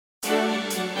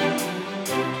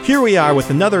Here we are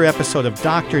with another episode of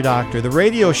Dr. Doctor, the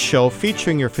radio show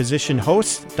featuring your physician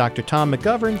host, Dr. Tom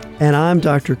McGovern. And I'm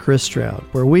Dr. Chris Stroud,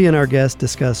 where we and our guests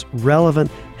discuss relevant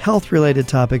health-related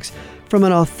topics from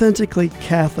an authentically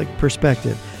Catholic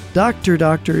perspective. Dr.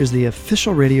 Doctor is the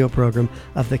official radio program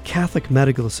of the Catholic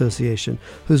Medical Association,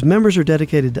 whose members are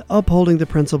dedicated to upholding the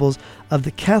principles of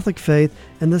the Catholic faith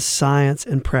and the science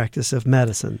and practice of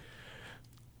medicine.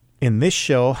 In this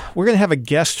show, we're going to have a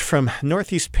guest from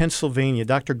Northeast Pennsylvania,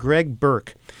 Dr. Greg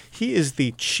Burke. He is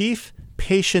the Chief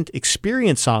Patient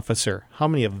Experience Officer. How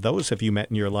many of those have you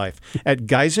met in your life? At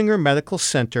Geisinger Medical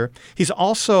Center. He's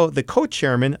also the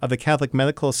co-chairman of the Catholic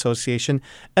Medical Association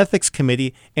Ethics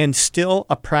Committee and still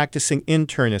a practicing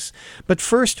internist. But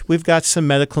first, we've got some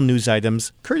medical news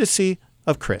items, courtesy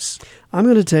of Chris. I'm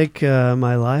going to take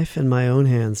my life in my own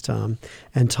hands, Tom,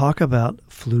 and talk about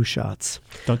flu shots.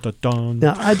 Dun, dun, dun.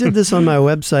 Now, I did this on my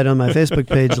website, on my Facebook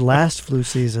page last flu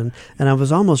season, and I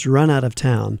was almost run out of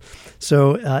town.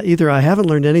 So either I haven't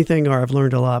learned anything or I've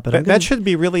learned a lot. But that should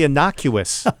be really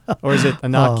innocuous. Or is it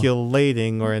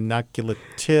inoculating or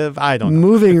inoculative? I don't know.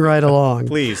 Moving right along.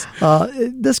 Please.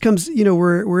 This comes,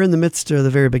 we're in the midst of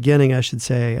the very beginning, I should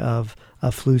say, of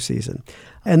flu season.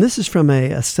 And this is from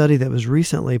a study that was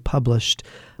recently published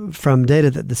from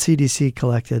data that the CDC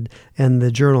collected in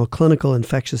the journal Clinical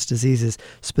Infectious Diseases,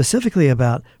 specifically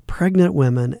about pregnant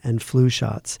women and flu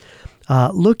shots,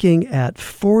 looking at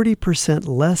 40%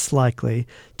 less likely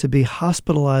to be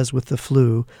hospitalized with the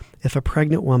flu if a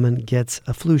pregnant woman gets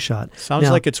a flu shot. Sounds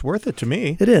like it's worth it to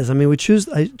me. It is. I mean, I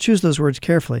choose those words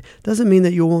carefully. Doesn't mean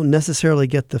that you won't necessarily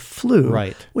get the flu,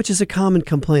 right? Which is a common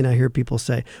complaint I hear people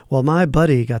say. Well, my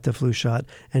buddy got the flu shot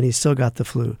and he still got the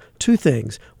flu. Two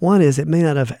things. One is it may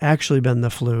not have actually been the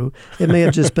flu. It may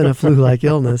have just been a flu-like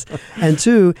illness. And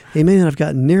two, he may not have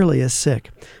gotten nearly as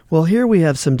sick. Well, here we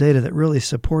have some data that really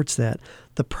supports that.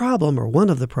 The problem, or one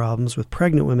of the problems with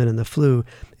pregnant women and the flu,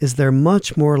 is they're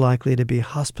much more likely to be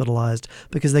hospitalized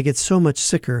because they get so much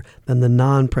sicker than the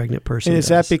non-pregnant person. And is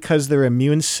that because their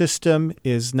immune system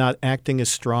is not acting as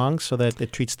strong so that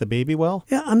it treats the baby well?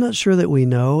 Yeah, I'm not sure that we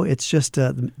know. It's just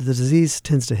the disease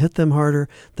tends to hit them harder.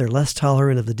 They're less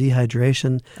tolerant of the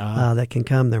dehydration that can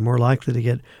come. They're more likely to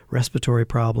get respiratory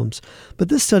problems. But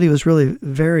this study was really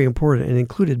very important and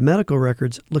included medical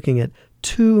records looking at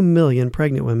 2 million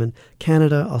pregnant women,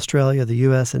 Canada, Australia, the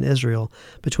U.S., and Israel,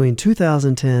 between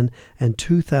 2010 and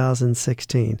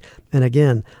 2016. And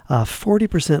again,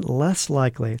 40% less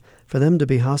likely for them to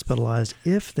be hospitalized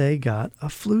if they got a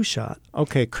flu shot.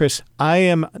 Okay, Chris, I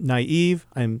am naive,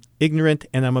 I'm ignorant,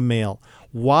 and I'm a male.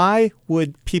 Why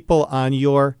would people on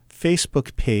your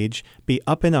Facebook page be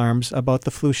up in arms about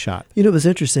the flu shot? It was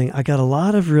interesting. I got a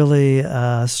lot of really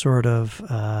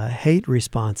hate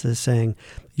responses saying,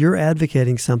 you're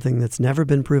advocating something that's never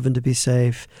been proven to be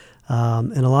safe,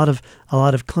 and a lot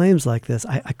of claims like this.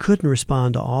 I couldn't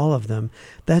respond to all of them.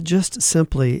 That just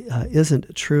simply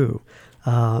isn't true.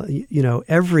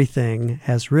 Everything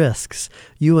has risks.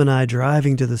 You and I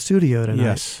driving to the studio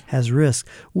tonight has risks.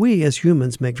 We as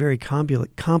humans make very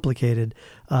complicated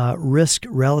risk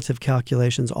relative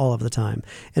calculations all of the time.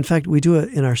 In fact, we do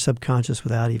it in our subconscious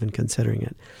without even considering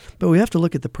it. But we have to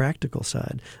look at the practical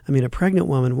side. I mean, a pregnant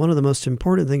woman, one of the most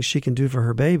important things she can do for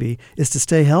her baby is to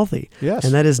stay healthy. Yes.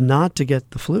 And that is not to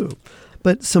get the flu.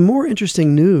 But some more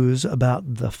interesting news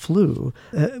about the flu.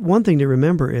 One thing to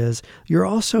remember is you're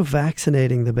also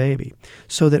vaccinating the baby,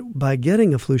 so that by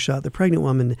getting a flu shot, the pregnant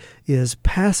woman is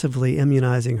passively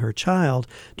immunizing her child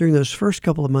during those first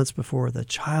couple of months before the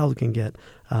child can get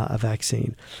a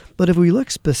vaccine. But if we look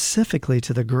specifically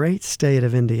to the great state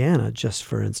of Indiana, just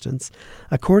for instance,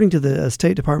 according to the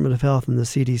State Department of Health and the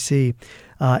CDC,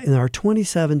 in our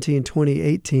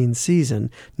 2017-2018 season,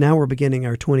 now we're beginning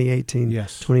our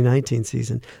 2018-2019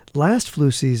 season. Last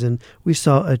flu season, we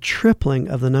saw a tripling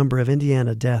of the number of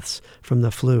Indiana deaths from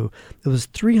the flu. It was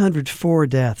 304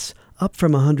 deaths, up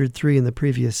from 103 in the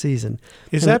previous season.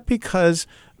 Is that because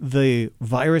the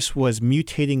virus was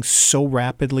mutating so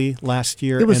rapidly last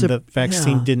year and the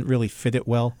vaccine didn't really fit it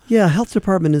well? Yeah, Health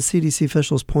Department and CDC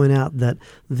officials point out that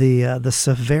the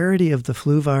severity of the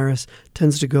flu virus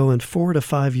tends to go in 4 to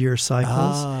 5 year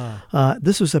cycles.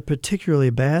 This was a particularly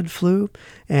bad flu,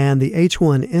 and the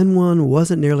H1N1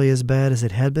 wasn't nearly as bad as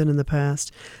it had been in the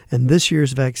past, and this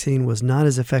year's vaccine was not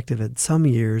as effective in some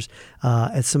years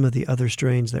as some of the other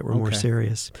strains that were more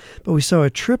serious. But we saw a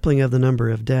tripling of the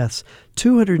number of deaths.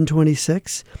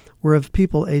 226 were of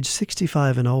people aged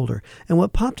 65 and older. And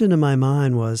what popped into my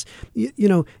mind was,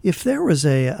 if there was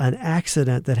an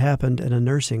accident that happened in a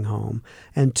nursing home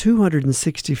and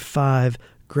 265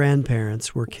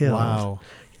 grandparents were killed,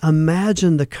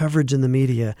 Imagine the coverage in the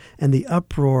media and the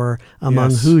uproar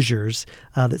among Yes. Hoosiers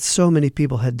that so many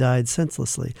people had died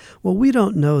senselessly. Well, we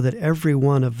don't know that every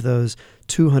one of those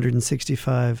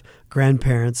 265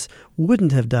 grandparents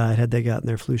wouldn't have died had they gotten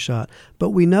their flu shot.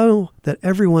 But we know that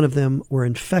every one of them were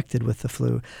infected with the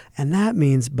flu. And that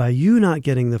means by you not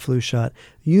getting the flu shot,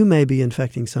 you may be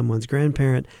infecting someone's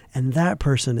grandparent, and that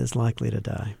person is likely to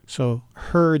die. So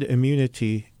herd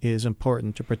immunity is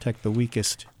important to protect the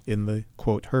weakest in the,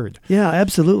 quote, herd. Yeah,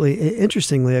 absolutely.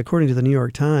 Interestingly, according to the New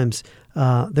York Times,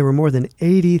 there were more than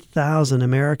 80,000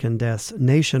 American deaths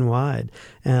nationwide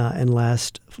in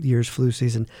last year's flu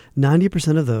season.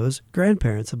 90% of those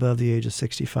grandparents above the age of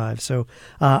 65. So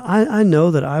I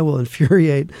know that I will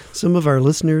infuriate some of our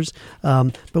listeners,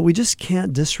 but we just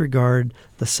can't disregard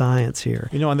the science here.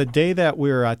 You know, on the day that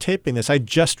we're taping this, I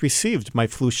just received my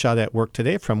flu shot at work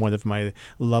today from one of my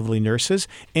lovely nurses.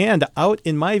 And out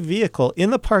in my vehicle, in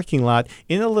the parking lot,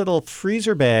 in a little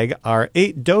freezer bag, are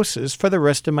 8 doses for the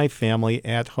rest of my family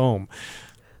at home.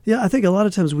 Yeah, I think a lot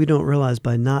of times we don't realize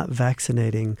by not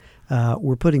vaccinating,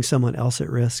 we're putting someone else at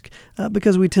risk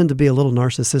because we tend to be a little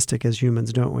narcissistic as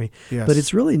humans, don't we? Yes. But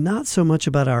it's really not so much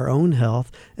about our own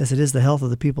health as it is the health of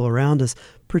the people around us,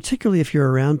 particularly if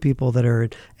you're around people that are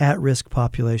at-risk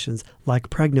populations like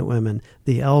pregnant women,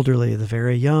 the elderly, the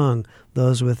very young,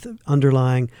 those with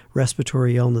underlying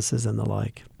respiratory illnesses and the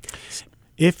like.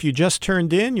 If you just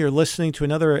turned in, you're listening to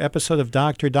another episode of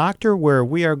Dr. Doctor, where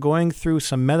we are going through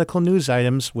some medical news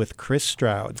items with Chris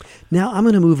Stroud. Now I'm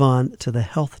going to move on to the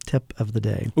health tip of the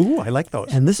day. Ooh, I like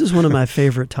those. And this is one of my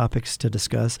favorite topics to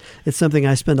discuss. It's something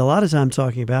I spend a lot of time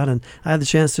talking about, and I had the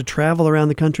chance to travel around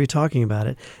the country talking about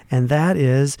it, and that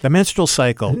is... The menstrual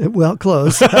cycle. Well,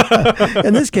 close.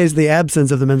 In this case, the absence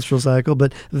of the menstrual cycle,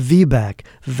 but VBAC,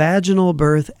 vaginal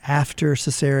birth after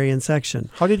cesarean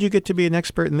section. How did you get to be an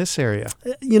expert in this area?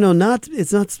 You know,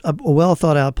 it's not a well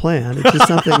thought out plan. It's just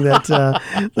something that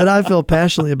that I feel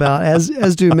passionately about,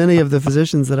 as do many of the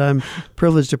physicians that I'm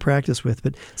privileged to practice with.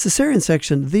 But cesarean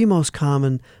section, the most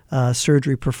common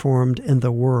surgery performed in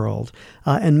the world,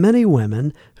 and many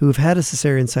women who've had a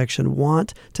cesarean section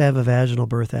want to have a vaginal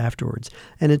birth afterwards.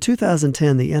 And in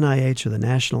 2010, the NIH, or the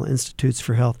National Institutes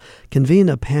for Health, convened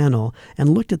a panel and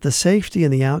looked at the safety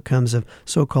and the outcomes of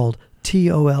so-called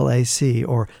TOLAC,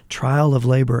 or trial of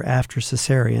labor after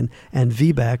cesarean, and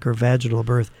VBAC, or vaginal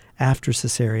birth after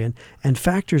cesarean, and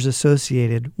factors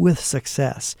associated with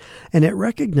success. And it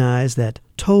recognized that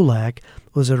TOLAC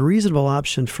was a reasonable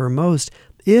option for most,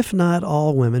 if not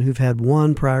all, women who've had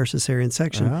one prior cesarean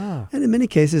section, and in many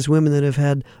cases, women that have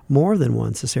had more than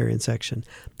one cesarean section.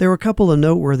 There were a couple of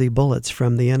noteworthy bullets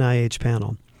from the NIH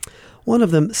panel. One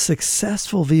of them,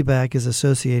 successful VBAC is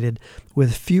associated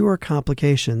with fewer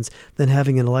complications than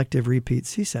having an elective repeat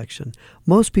C-section.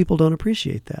 Most people don't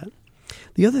appreciate that.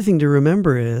 The other thing to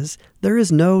remember is there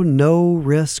is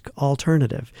no-risk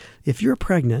alternative. If you're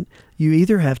pregnant, you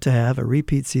either have to have a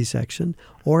repeat C-section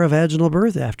or a vaginal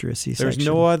birth after a C-section. There's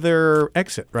no other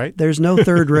exit, right? There's no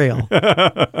third rail.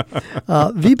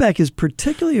 VBAC is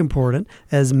particularly important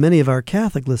as many of our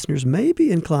Catholic listeners may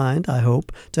be inclined, I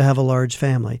hope, to have a large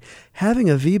family. Having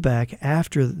a VBAC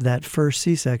after that first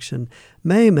C-section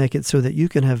may make it so that you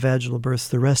can have vaginal births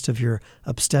the rest of your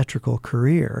obstetrical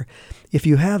career. If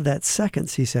you have that second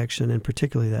C-section, and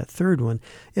particularly that third one,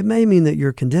 it may mean that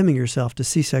you're condemning yourself to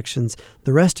C-sections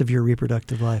the rest of your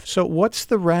reproductive life. So what's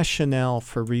the rationale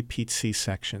for repeat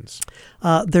C-sections?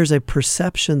 There's a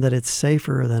perception that it's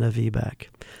safer than a VBAC.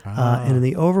 And in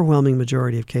the overwhelming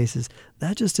majority of cases,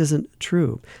 that just isn't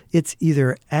true. It's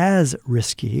either as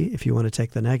risky, if you want to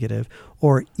take the negative,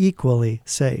 or equally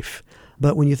safe.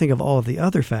 But when you think of all of the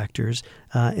other factors,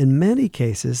 in many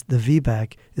cases, the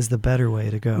VBAC is the better way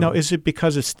to go. Now, is it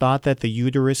because it's thought that the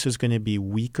uterus is going to be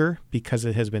weaker because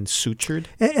it has been sutured?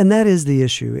 And that is the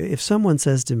issue. If someone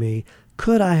says to me,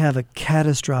 could I have a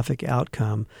catastrophic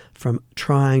outcome from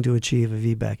trying to achieve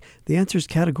a VBAC? The answer is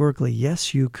categorically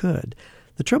yes, you could.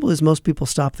 The trouble is most people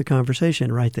stop the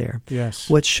conversation right there. Yes.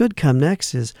 What should come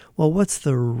next is, well, what's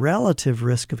the relative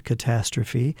risk of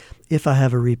catastrophe if I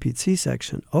have a repeat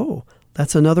C-section? Oh,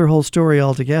 that's another whole story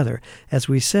altogether. As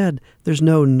we said, there's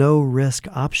no-risk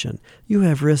option. You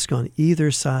have risk on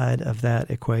either side of that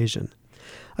equation.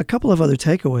 A couple of other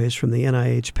takeaways from the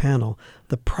NIH panel.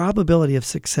 The probability of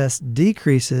success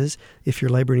decreases if your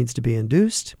labor needs to be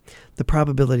induced. The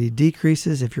probability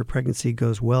decreases if your pregnancy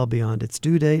goes well beyond its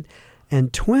due date.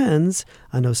 And twins,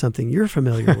 I know something you're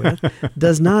familiar with,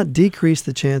 does not decrease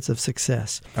the chance of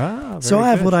success. So I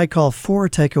have what I call 4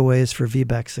 takeaways for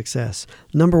VBAC success.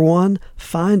 Number 1,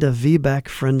 find a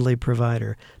VBAC-friendly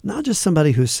provider. Not just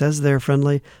somebody who says they're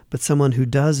friendly, but someone who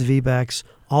does VBACs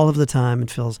all of the time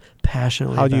and feels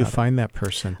passionately about it. How do you find that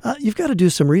person? You've got to do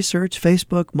some research.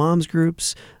 Facebook, moms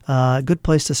groups, good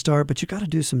place to start, but you've got to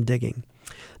do some digging.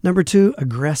 Number 2,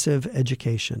 aggressive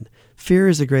education. Fear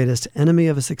is the greatest enemy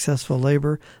of a successful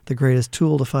labor. The greatest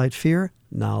tool to fight fear,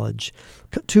 knowledge.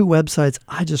 2 websites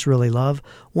I just really love.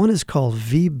 One is called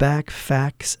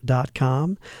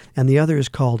vbacfacts.com, and the other is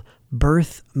called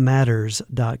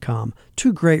birthmatters.com.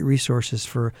 2 great resources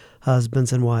for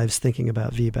husbands and wives thinking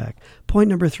about VBAC. Point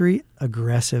number 3,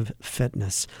 aggressive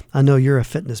fitness. I know you're a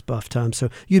fitness buff, Tom, so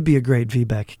you'd be a great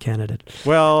VBAC candidate.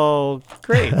 Well,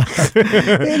 great.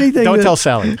 Don't tell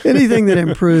Sally. Anything that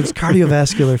improves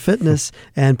cardiovascular fitness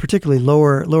and particularly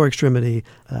lower extremity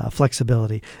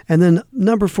flexibility. And then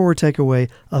number 4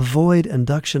 takeaway, avoid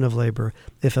induction of labor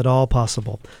if at all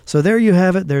possible. So there you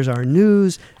have it. There's our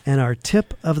news and our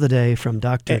tip of the day from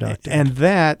Dr. Doctor. And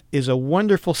that is a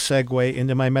wonderful segue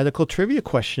into my medical trivia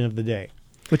question of the day.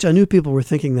 Which I knew people were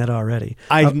thinking that already.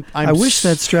 I wish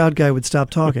that Stroud guy would stop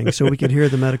talking so we could hear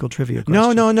the medical trivia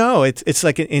question. No. It's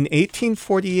like in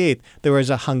 1848, there was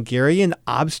a Hungarian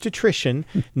obstetrician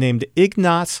named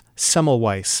Ignaz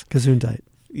Semmelweis. Gesundheit.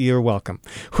 You're welcome.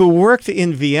 Who worked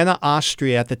in Vienna,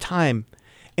 Austria at the time.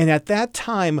 And at that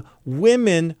time,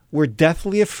 women were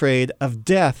deathly afraid of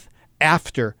death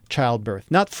after childbirth.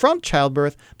 Not from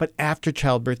childbirth, but after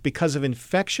childbirth because of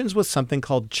infections with something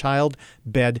called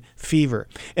childbed fever.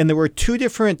 And there were 2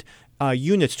 different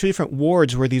units, 2 different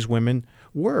wards where these women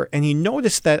were. And he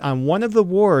noticed that on one of the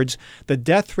wards, the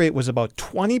death rate was about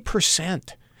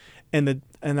 20%. And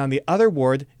on the other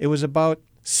ward, it was about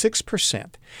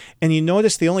 6%. And he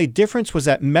noticed the only difference was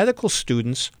that medical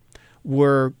students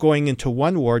were going into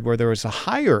one ward where there was a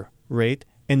higher rate,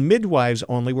 and midwives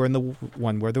only were in the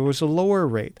one where there was a lower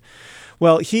rate.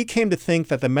 Well, he came to think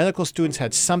that the medical students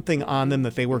had something on them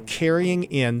that they were carrying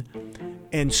in.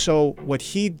 And so what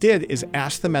he did is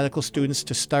ask the medical students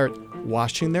to start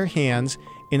washing their hands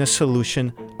in a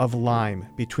solution of lime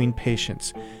between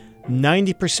patients.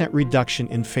 90% reduction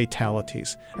in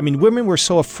fatalities. I mean, women were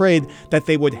so afraid that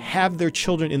they would have their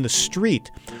children in the street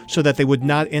so that they would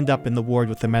not end up in the ward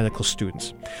with the medical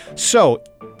students. So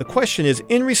the question is,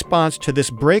 in response to this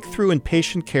breakthrough in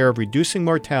patient care of reducing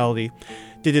mortality,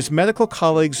 did his medical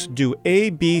colleagues do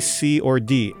A, B, C, or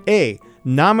D? A,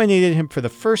 nominated him for the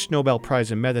first Nobel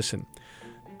Prize in Medicine.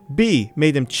 B,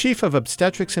 made him chief of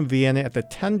obstetrics in Vienna at the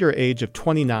tender age of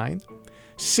 29.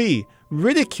 C,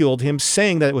 ridiculed him,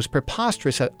 saying that it was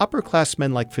preposterous that upper-class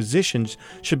men like physicians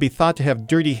should be thought to have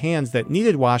dirty hands that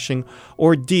needed washing.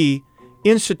 Or D,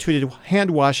 instituted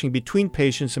hand washing between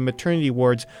patients in maternity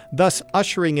wards, thus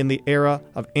ushering in the era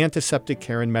of antiseptic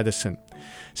care in medicine.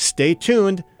 Stay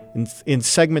tuned. In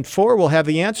segment 4, we'll have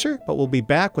the answer, but we'll be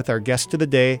back with our guest of the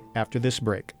day after this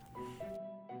break.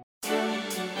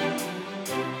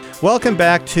 Welcome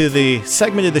back to the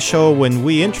segment of the show when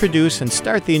we introduce and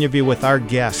start the interview with our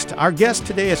guest. Our guest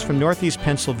today is from Northeast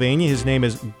Pennsylvania. His name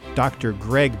is Dr.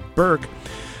 Greg Burke.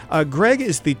 Greg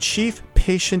is the Chief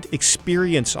Patient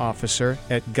Experience Officer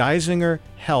at Geisinger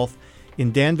Health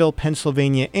in Danville,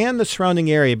 Pennsylvania, and the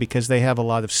surrounding area because they have a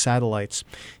lot of satellites.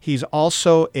 He's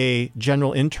also a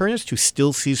general internist who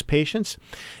still sees patients,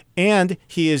 and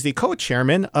he is the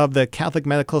co-chairman of the Catholic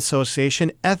Medical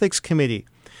Association Ethics Committee.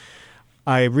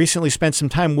 I recently spent some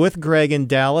time with Greg in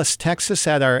Dallas, Texas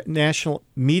at our national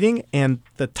meeting, and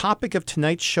the topic of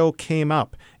tonight's show came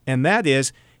up, and that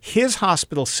is his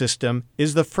hospital system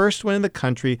is the first one in the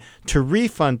country to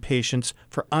refund patients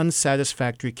for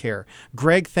unsatisfactory care.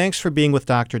 Greg, thanks for being with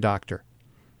Dr. Doctor.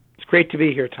 It's great to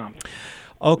be here, Tom.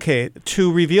 Okay,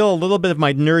 to reveal a little bit of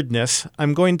my nerdness,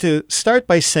 I'm going to start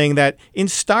by saying that in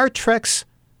Star Trek's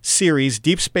series,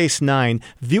 Deep Space Nine,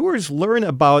 viewers learn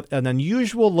about an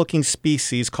unusual-looking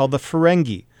species called the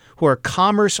Ferengi, who are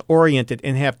commerce-oriented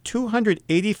and have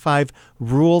 285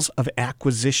 rules of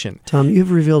acquisition. Tom,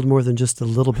 you've revealed more than just a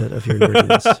little bit of your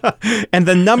nerdiness. And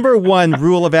the number 1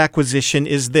 rule of acquisition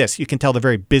is this. You can tell they're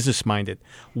very business-minded.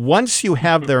 Once you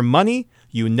have their money,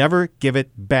 you never give it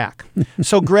back.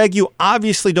 So, Greg, you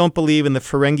obviously don't believe in the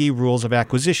Ferengi rules of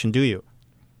acquisition, do you?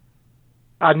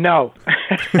 No.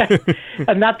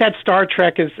 Not that Star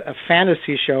Trek is a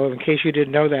fantasy show, in case you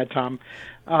didn't know that, Tom.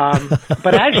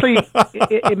 But actually,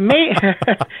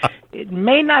 it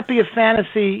may not be a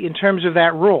fantasy in terms of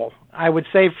that rule. I would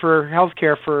say for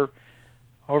healthcare for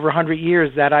over 100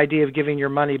 years, that idea of giving your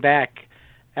money back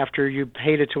after you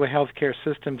paid it to a healthcare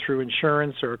system through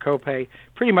insurance or a copay,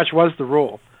 pretty much was the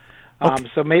rule.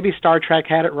 So maybe Star Trek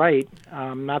had it right.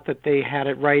 Not that they had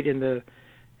it right in the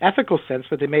ethical sense,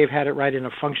 but they may have had it right in a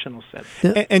functional sense.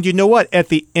 And you know what? At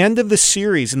the end of the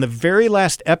series, in the very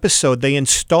last episode, they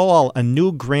install a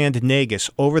new Grand Nagus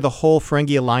over the whole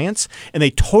Ferengi Alliance, and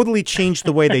they totally change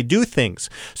the way they do things.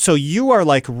 So you are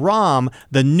like Rom,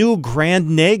 the new Grand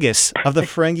Nagus of the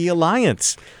Ferengi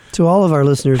Alliance. To all of our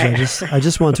listeners, I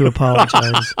just want to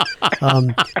apologize.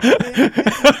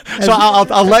 So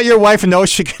I'll let your wife know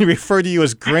she can refer to you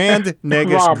as Grand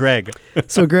Nagus Greg.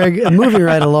 So, Greg, moving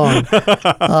right along,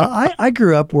 I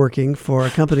grew up working for a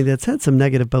company that's had some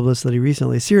negative publicity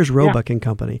recently, Sears Roebuck and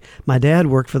Company. My dad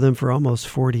worked for them for almost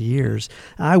 40 years.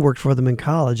 I worked for them in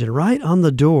college, and right on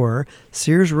the door,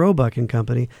 Sears Roebuck and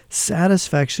Company,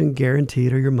 satisfaction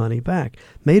guaranteed or your money back.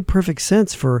 Made perfect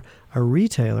sense for a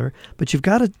retailer, but you've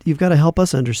got to help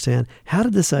us understand, how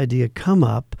did this idea come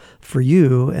up for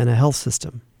you and a health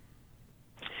system?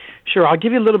 Sure, I'll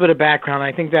give you a little bit of background.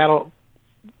 I think that'll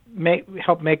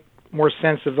help make more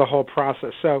sense of the whole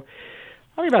process. So,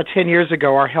 probably about 10 years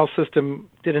ago, our health system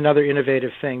did another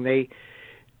innovative thing. They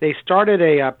started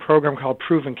a program called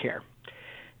Proven Care.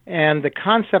 And the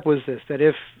concept was this, that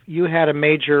if you had a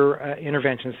major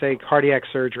intervention, say cardiac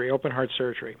surgery, open heart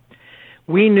surgery,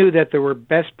 we knew that there were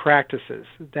best practices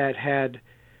that had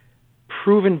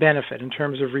proven benefit in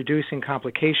terms of reducing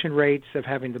complication rates, of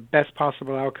having the best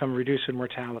possible outcome, reducing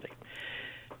mortality.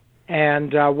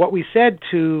 And what we said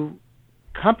to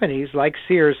companies like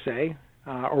Sears, say,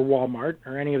 or Walmart,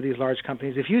 or any of these large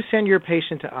companies, if you send your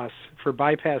patient to us for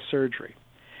bypass surgery,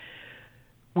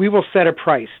 we will set a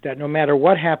price that no matter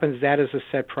what happens, that is a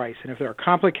set price. And if there are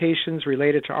complications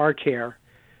related to our care,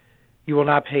 you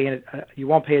won't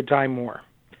pay a dime more.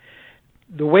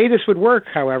 The way this would work,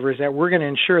 however, is that we're going to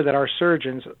ensure that our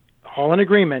surgeons, all in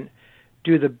agreement,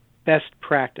 do the best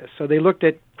practice. So they looked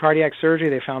at cardiac surgery,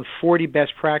 they found 40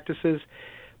 best practices,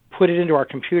 put it into our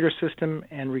computer system,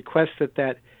 and requested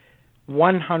that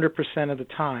 100% of the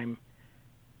time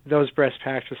those best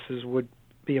practices would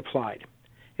be applied.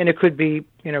 And it could be,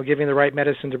 giving the right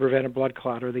medicine to prevent a blood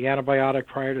clot, or the antibiotic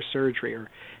prior to surgery, or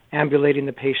ambulating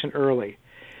the patient early.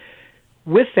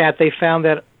 With that, they found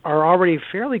that our already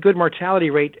fairly good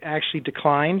mortality rate actually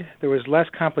declined. There was less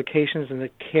complications, and the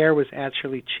care was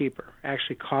actually cheaper,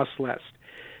 actually cost less.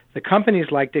 The companies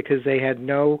liked it because they had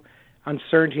no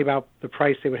uncertainty about the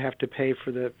price they would have to pay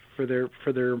for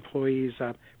their employees'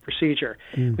 procedure.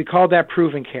 We called that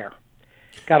Proven Care.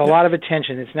 Got a lot of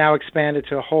attention. It's now expanded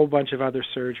to a whole bunch of other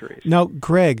surgeries. Now,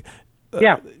 Greg,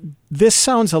 this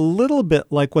sounds a little bit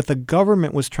like what the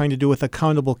government was trying to do with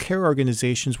accountable care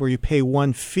organizations, where you pay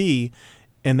one fee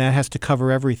and that has to cover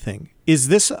everything. Is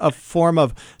this a form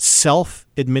of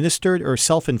self-administered or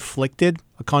self-inflicted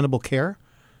accountable care?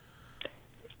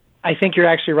 I think you're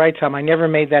actually right, Tom. I never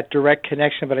made that direct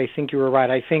connection, but I think you were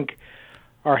right. I think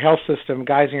our health system,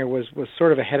 Geisinger, was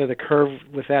sort of ahead of the curve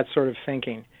with that sort of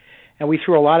thinking. And we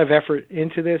threw a lot of effort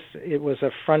into this. It was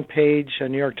a front page, a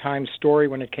New York Times story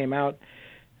when it came out,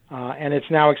 and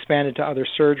it's now expanded to other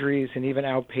surgeries and even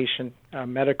outpatient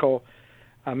medical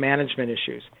management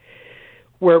issues.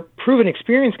 Where Proven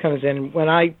Experience comes in, when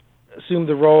I assumed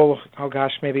the role,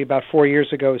 maybe about 4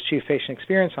 years ago as Chief Patient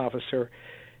Experience Officer,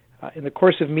 in the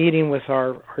course of meeting with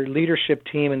our leadership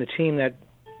team and the team that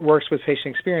works with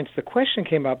patient experience, the question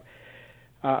came up,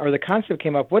 or the concept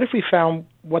came up, what if we found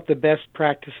what the best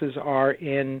practices are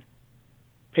in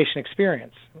patient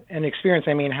experience? And experience,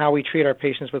 I mean how we treat our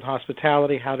patients with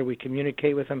hospitality, how do we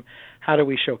communicate with them, how do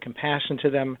we show compassion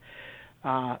to them?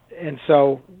 And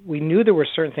so we knew there were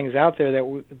certain things out there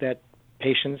that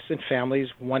patients and families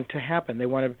want to happen. They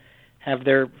want to have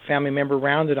their family member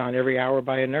rounded on every hour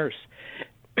by a nurse.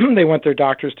 They want their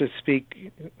doctors to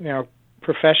speak,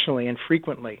 professionally and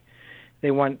frequently.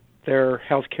 They want their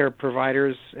healthcare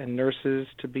providers and nurses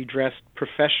to be dressed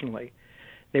professionally.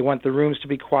 They want the rooms to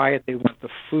be quiet. They want the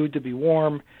food to be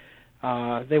warm.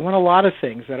 They want a lot of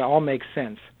things that all make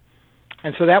sense.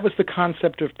 And so that was the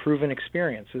concept of Proven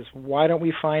Experience, is why don't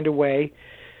we find a way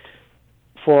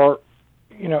for,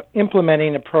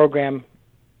 implementing a program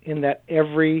in that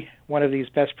every one of these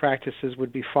best practices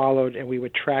would be followed, and we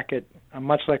would track it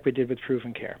much like we did with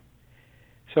Proven Care.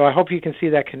 So I hope you can see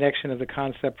that connection of the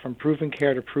concept from Proven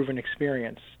Care to Proven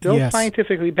Experience, still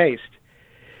scientifically based.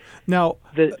 Now,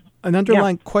 an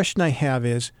underlying question I have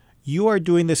is, you are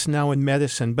doing this now in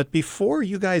medicine, but before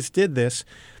you guys did this,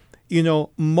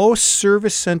 most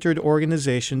service-centered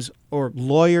organizations, or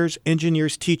lawyers,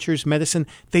 engineers, teachers, medicine,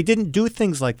 they didn't do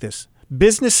things like this.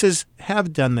 Businesses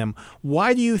have done them.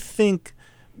 Why do you think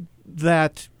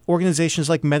that organizations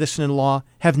like Medicine and Law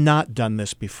have not done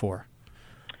this before?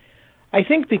 I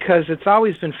think because it's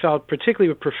always been felt, particularly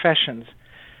with professions,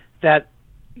 that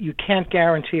you can't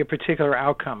guarantee a particular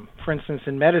outcome. For instance,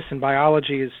 in medicine,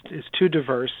 biology is too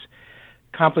diverse.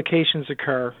 Complications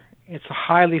occur. It's a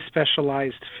highly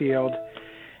specialized field,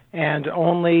 and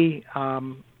only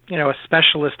a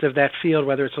specialist of that field,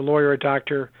 whether it's a lawyer or a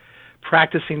doctor,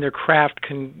 practicing their craft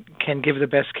can give the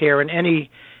best care. And any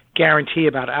guarantee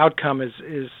about outcome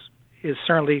is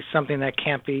certainly something that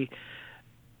can't be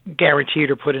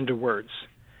guaranteed or put into words.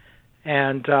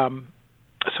 And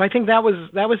so I think that was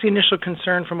the initial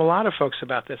concern from a lot of folks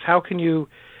about this. How can you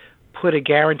put a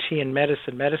guarantee in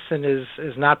medicine? Medicine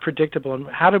is not predictable,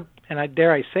 and I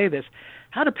dare I say this,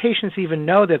 how do patients even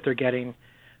know that they're getting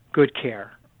good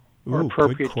care or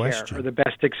appropriate care or the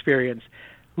best experience?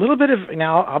 A little bit of,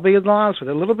 now I'll be honest with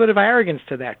you, a little bit of arrogance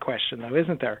to that question, though,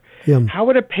 isn't there? Yeah. How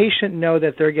would a patient know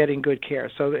that they're getting good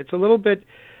care? So it's a little bit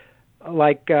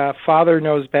like father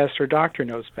knows best or doctor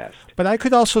knows best. But I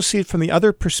could also see it from the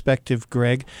other perspective,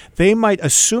 Greg. They might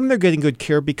assume they're getting good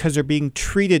care because they're being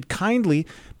treated kindly,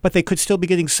 but they could still be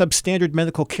getting substandard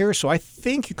medical care. So I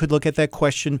think you could look at that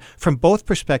question from both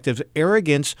perspectives,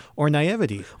 arrogance or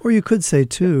naivety. Or you could say,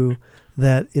 too,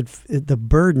 that the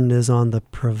burden is on the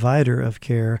provider of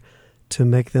care to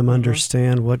make them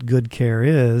understand what good care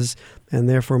is and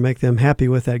therefore make them happy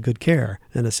with that good care,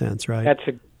 in a sense, right?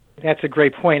 That's a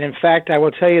great point. In fact, I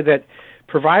will tell you that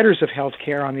providers of health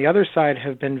care on the other side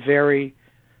have been very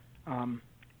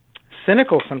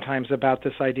cynical sometimes about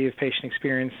this idea of patient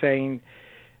experience, saying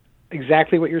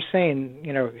exactly what you're saying.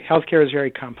 You know, healthcare is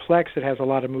very complex. It has a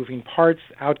lot of moving parts.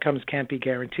 Outcomes can't be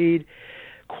guaranteed.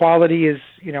 Quality is,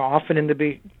 often in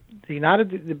not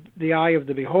the eye of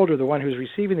the beholder, the one who's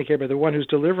receiving the care, but the one who's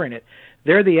delivering it.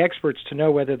 They're the experts to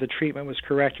know whether the treatment was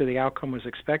correct or the outcome was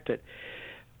expected.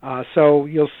 So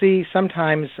you'll see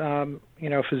sometimes,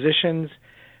 physicians,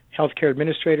 healthcare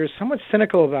administrators, somewhat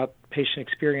cynical about patient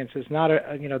experiences,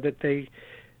 that they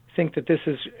think that this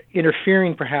is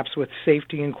interfering perhaps with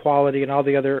safety and quality and all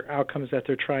the other outcomes that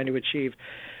they're trying to achieve.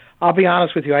 I'll be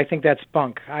honest with you, I think that's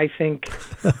bunk. I think,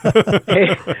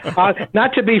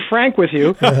 not to be frank with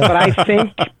you, but I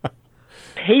think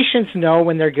patients know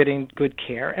when they're getting good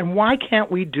care. And why can't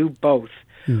we do both?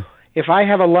 If I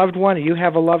have a loved one, or you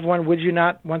have a loved one, would you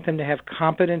not want them to have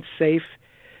competent, safe,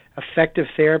 effective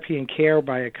therapy and care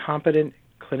by a competent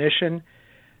clinician?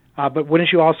 But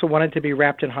wouldn't you also want it to be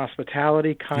wrapped in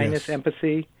hospitality, kindness,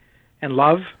 empathy, and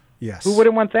love? Yes. Who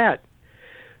wouldn't want that?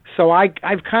 So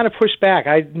I've kind of pushed back.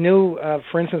 I knew,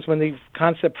 for instance, when the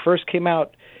concept first came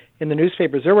out in the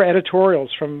newspapers, there were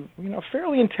editorials from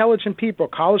fairly intelligent people,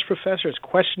 college professors,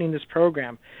 questioning this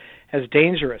program as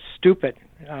dangerous, stupid,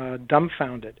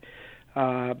 dumbfounded,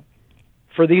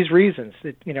 for these reasons.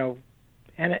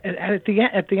 And at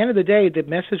the end of the day, the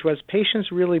message was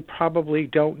patients really probably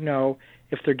don't know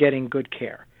if they're getting good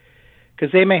care,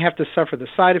 because they may have to suffer the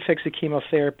side effects of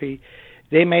chemotherapy.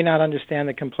 They may not understand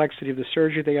the complexity of the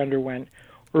surgery they underwent,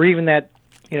 or even that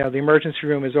the emergency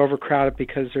room is overcrowded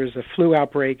because there's a flu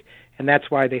outbreak, and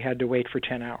that's why they had to wait for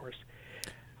 10 hours.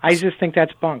 I just think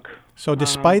that's bunk. So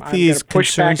despite these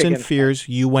concerns and fears,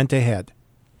 you went ahead.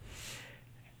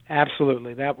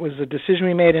 Absolutely. That was a decision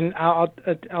we made, and I'll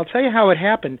tell you how it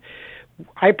happened.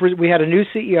 We had a new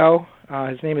CEO.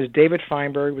 His name is David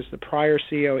Feinberg. Was the prior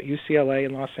CEO at UCLA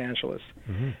in Los Angeles.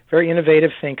 Very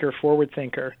innovative thinker, forward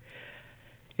thinker.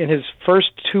 In his first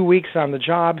 2 weeks on the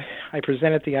job, I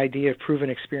presented the idea of proven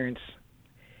experience.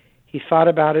 He thought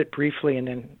about it briefly and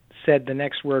then said the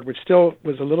next word, which still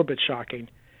was a little bit shocking.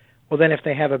 Well, then if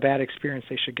they have a bad experience,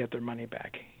 they should get their money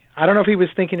back. I don't know if he was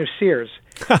thinking of Sears,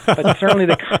 but certainly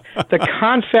the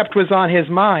concept was on his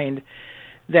mind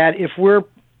that if we're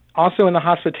also in the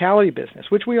hospitality business,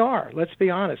 which we are, let's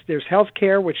be honest, there's health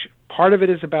care, which part of it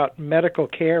is about medical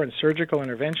care and surgical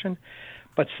intervention,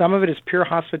 but some of it is pure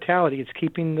hospitality. It's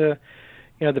keeping the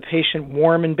patient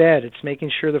warm in bed. It's making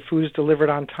sure the food is delivered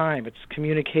on time. It's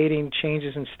communicating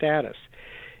changes in status.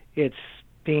 It's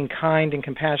being kind and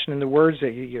compassionate in the words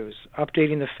that you use,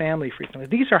 updating the family frequently.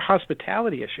 These are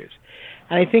hospitality issues.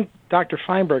 And I think Dr.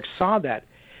 Feinberg saw that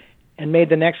and made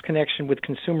the next connection with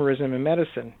consumerism in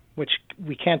medicine, which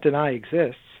we can't deny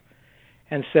exists,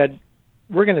 and said,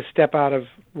 we're going to step out of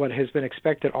what has been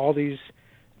expected all these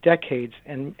decades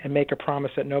and make a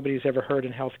promise that nobody's ever heard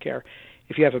in healthcare.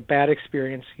 If you have a bad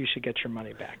experience, you should get your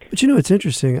money back. But it's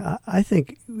interesting. I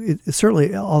think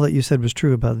certainly all that you said was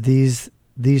true about these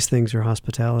things are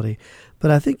hospitality.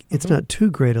 But I think it's not too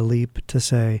great a leap to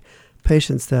say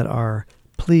patients that are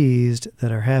pleased,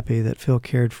 that are happy, that feel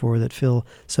cared for, that feel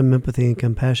some empathy and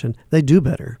compassion, they do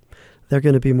better. they're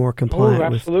going to be more compliant.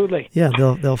 Absolutely.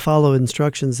 They'll follow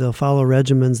instructions. They'll follow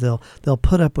regimens. They'll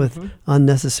put up with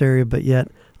unnecessary but yet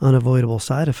unavoidable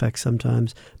side effects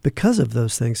sometimes because of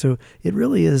those things. So it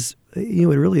really is,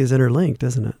 interlinked,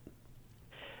 isn't it?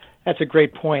 That's a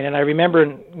great point. And I remember,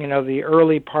 the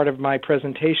early part of my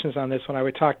presentations on this, when I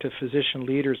would talk to physician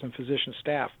leaders and physician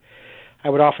staff, I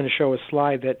would often show a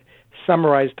slide that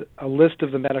summarized a list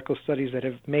of the medical studies that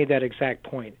have made that exact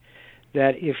point.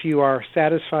 That if you are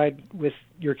satisfied with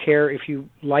your care, if you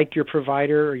like your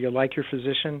provider or you like your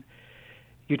physician,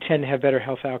 you tend to have better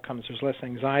health outcomes. There's less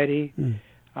anxiety.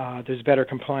 There's better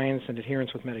compliance and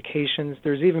adherence with medications.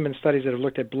 There's even been studies that have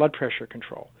looked at blood pressure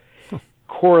control,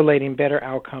 correlating better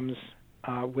outcomes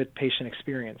with patient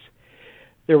experience.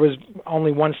 There was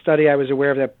only one study I was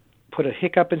aware of that put a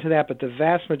hiccup into that, but the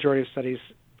vast majority of studies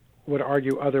would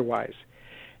argue otherwise.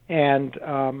 And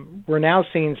we're now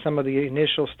seeing some of the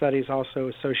initial studies also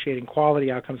associating quality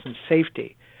outcomes and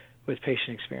safety with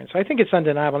patient experience. So I think it's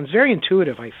undeniable, and it's very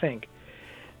intuitive, I think.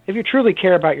 If you truly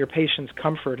care about your patient's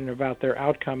comfort and about their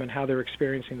outcome and how they're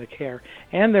experiencing the care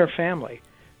and their family,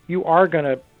 you are going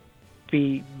to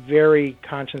be very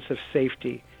conscious of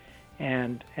safety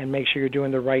and make sure you're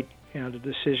doing the right the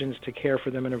decisions to care for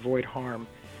them and avoid harm.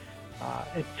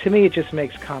 To me, it just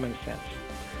makes common sense.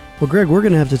 Well, Greg, we're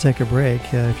going to have to take a break.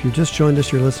 If you just joined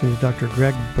us, you're listening to Dr.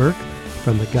 Greg Burke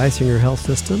from the Geisinger Health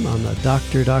System on the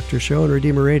Doctor Show on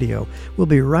Redeemer Radio. We'll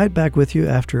be right back with you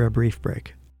after a brief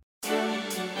break.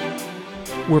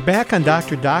 We're back on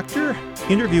Dr. Doctor,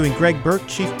 interviewing Greg Burke,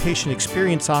 Chief Patient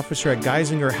Experience Officer at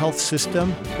Geisinger Health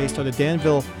System, based out of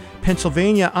Danville,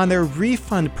 Pennsylvania, on their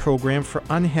refund program for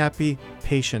unhappy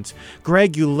patients.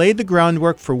 Greg, you laid the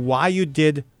groundwork for why you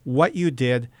did what you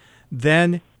did.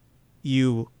 Then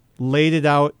you laid it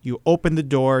out. You opened the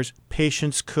doors.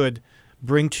 Patients could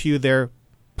bring to you their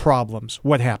problems.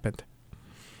 What happened?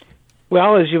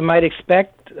 Well, as you might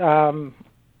expect,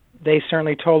 they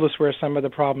certainly told us where some of the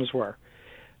problems were.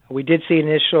 We did see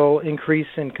initial increase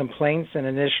in complaints and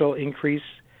initial increase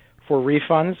for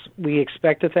refunds. We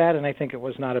expected that, and I think it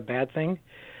was not a bad thing.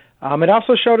 It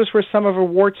also showed us where some of the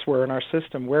warts were in our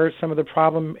system, where some of the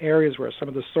problem areas were, some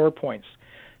of the sore points,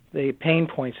 the pain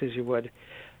points, as you would,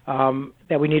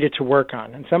 that we needed to work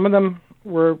on. And some of them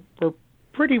were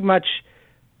pretty much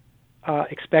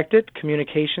expected.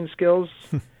 Communication skills,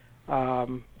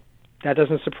 that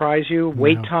doesn't surprise you.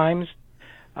 Wait times,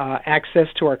 access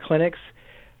to our clinics.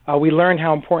 We learned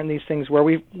how important these things were.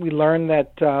 We learned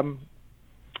that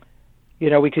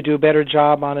we could do a better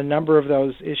job on a number of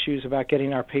those issues about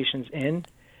getting our patients in.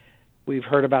 We've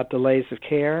heard about delays of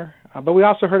care, but we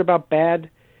also heard about bad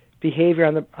behavior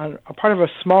on a part of a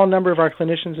small number of our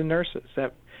clinicians and nurses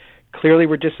that clearly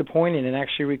were disappointing and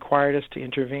actually required us to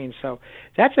intervene. So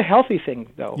that's a healthy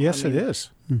thing, though. Yes, it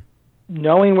is.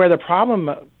 Knowing where the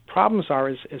problems are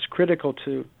is critical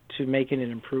to making an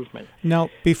improvement.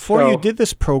 Now, before you did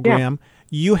this program,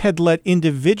 you had let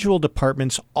individual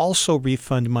departments also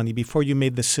refund money before you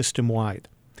made the system-wide.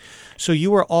 So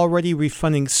you were already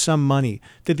refunding some money.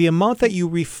 Did the amount that you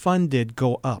refunded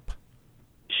go up?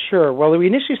 Sure. Well, we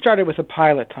initially started with a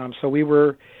pilot, Tom. So we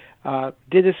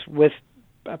did this with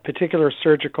a particular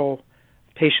surgical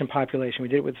patient population. We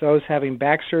did it with those having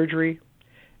back surgery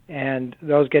and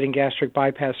those getting gastric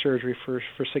bypass surgery for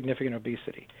significant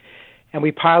obesity. And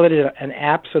we piloted an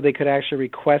app so they could actually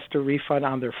request a refund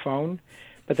on their phone,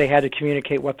 but they had to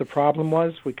communicate what the problem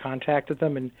was. We contacted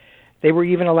them, and they were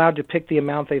even allowed to pick the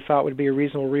amount they thought would be a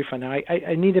reasonable refund. Now,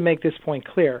 I need to make this point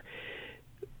clear.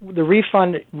 The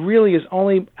refund really is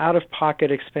only out-of-pocket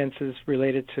expenses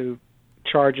related to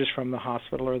charges from the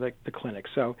hospital or the clinic.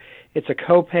 So it's a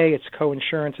copay, it's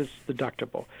co-insurance, it's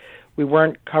deductible. We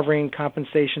weren't covering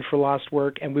compensation for lost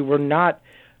work, and we were not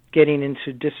getting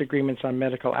into disagreements on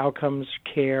medical outcomes,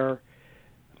 care,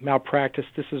 malpractice.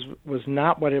 This was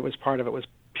not what it was part of. It was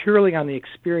purely on the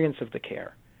experience of the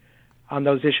care, on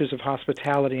those issues of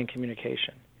hospitality and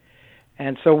communication.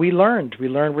 And so we learned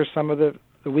where some of the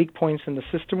weak points in the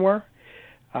system were.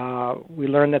 We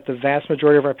learned that the vast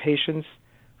majority of our patients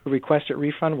who requested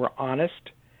refund were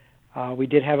honest. We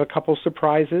did have a couple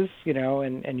surprises,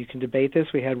 and you can debate this.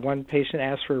 We had one patient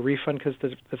ask for a refund because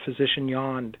the physician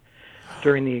yawned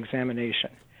during the examination.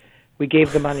 We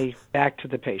gave the money back to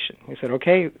the patient. We said,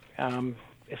 okay,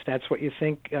 if that's what you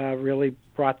think really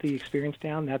brought the experience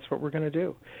down, that's what we're going to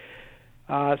do.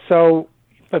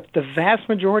 But the vast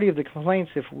majority of the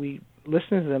complaints, if we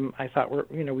listened to them,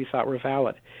 we thought were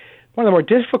valid. One of the more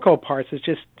difficult parts is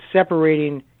just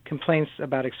separating complaints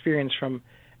about experience from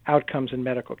outcomes in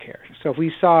medical care. So if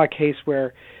we saw a case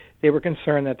where they were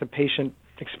concerned that the patient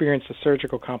experienced a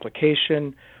surgical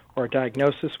complication or a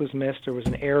diagnosis was missed, or was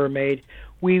an error made,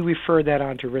 we refer that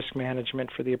on to risk management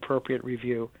for the appropriate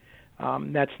review.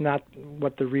 That's not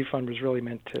what the refund was really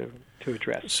meant to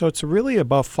address. So it's really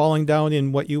about falling down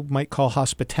in what you might call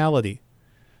hospitality.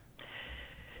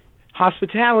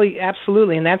 Hospitality,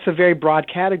 absolutely, and that's a very broad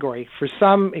category. For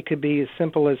some, it could be as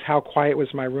simple as how quiet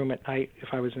was my room at night if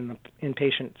I was in the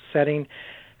inpatient setting.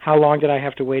 How long did I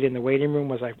have to wait in the waiting room?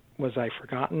 Was I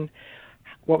forgotten?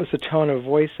 What was the tone of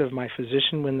voice of my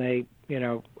physician when they,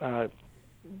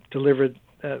 delivered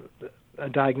a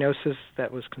diagnosis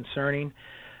that was concerning?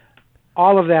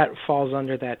 All of that falls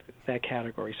under that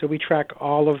category. So we track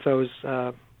all of those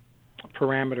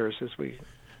parameters as we.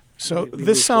 So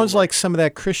this sounds like some of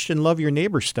that Christian love your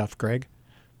neighbor stuff, Greg.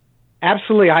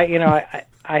 Absolutely. I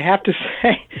have to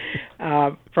say,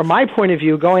 from my point of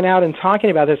view, going out and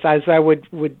talking about this, as I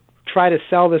would try to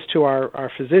sell this to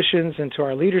our physicians and to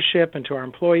our leadership and to our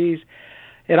employees,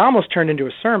 it almost turned into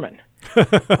a sermon.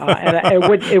 Father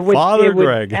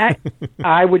Greg.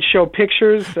 I would show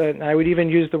pictures, and I would even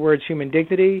use the words human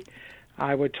dignity.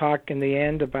 I would talk in the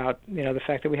end about the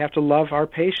fact that we have to love our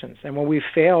patients, and when we've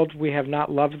failed, we have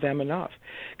not loved them enough.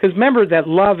 Because remember that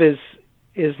love is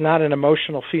not an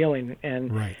emotional feeling,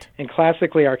 and right. And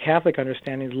classically, our Catholic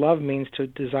understanding, love means to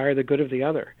desire the good of the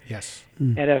other. Yes.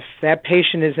 And if that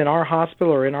patient is in our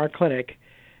hospital or in our clinic,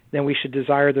 then we should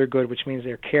desire their good, which means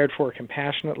they're cared for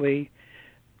compassionately,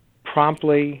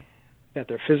 promptly, that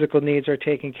their physical needs are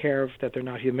taken care of, that they're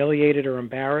not humiliated or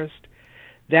embarrassed.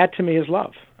 That, to me, is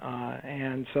love.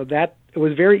 And so it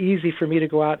was very easy for me to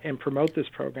go out and promote this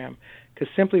program because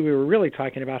simply we were really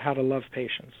talking about how to love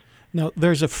patients. Now,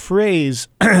 there's a phrase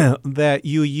that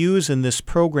you use in this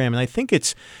program, and I think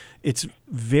it's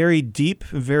very deep,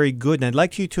 very good, and I'd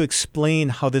like you to explain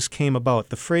how this came about.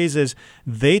 The phrase is,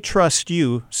 they trust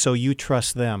you, so you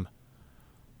trust them.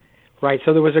 Right.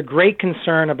 So there was a great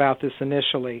concern about this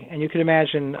initially, and you could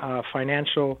imagine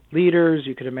financial leaders,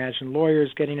 you could imagine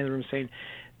lawyers getting in the room saying,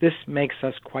 this makes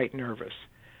us quite nervous.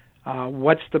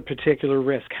 What's the particular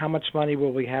risk? How much money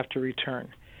will we have to return?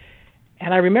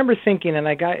 And I remember thinking, and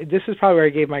this is probably where I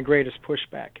gave my greatest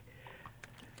pushback.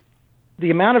 The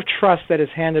amount of trust that is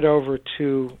handed over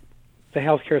to the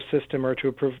healthcare system or to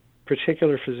a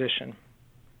particular physician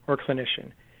or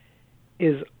clinician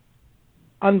is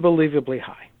unbelievably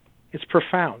high. It's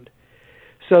profound.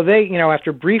 So they,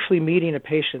 after briefly meeting a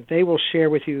patient, they will share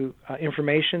with you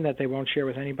information that they won't share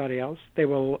with anybody else. They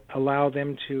will allow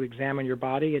them to examine your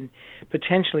body and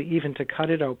potentially even to cut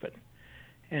it open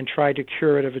and try to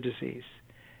cure it of a disease.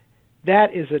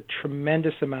 That is a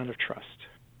tremendous amount of trust.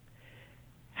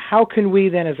 How can we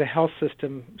then as a health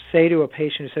system say to a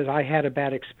patient who says, I had a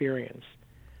bad experience,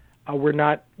 we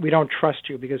don't trust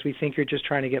you because we think you're just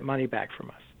trying to get money back from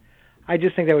us? I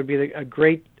just think that would be a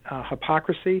great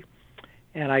hypocrisy,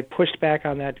 and I pushed back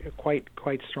on that quite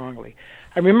strongly.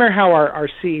 I remember how our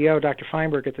CEO, Dr.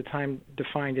 Feinberg, at the time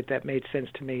defined it that made sense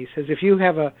to me. He says, if you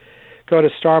go to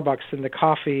Starbucks and the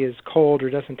coffee is cold or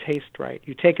doesn't taste right,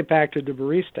 you take it back to the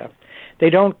barista. They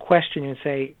don't question you and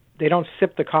say, they don't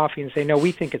sip the coffee and say, no,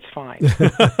 we think it's fine.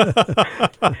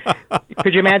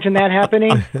 Could you imagine that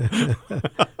happening?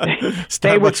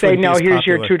 They would say, no, here's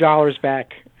your $2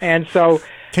 back. And so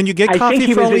can you get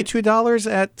coffee for only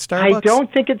 $2 at Starbucks? I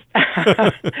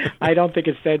don't think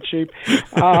it's that cheap.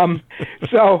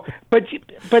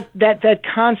 But that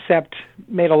concept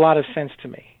made a lot of sense to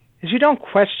me. Is you don't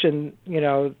question,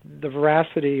 the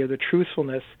veracity or the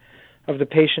truthfulness of the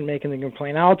patient making the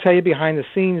complaint. I'll tell you, behind the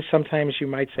scenes, sometimes you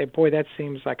might say, boy, that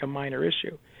seems like a minor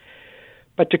issue.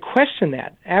 But to question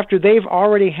that, after they've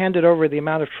already handed over the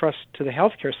amount of trust to the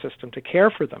healthcare system to care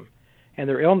for them and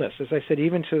their illness, as I said,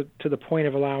 even to the point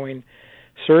of allowing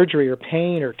surgery or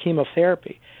pain or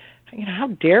chemotherapy, how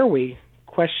dare we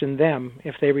question them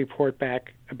if they report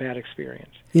back a bad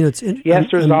experience? It's yes,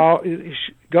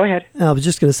 go ahead. I was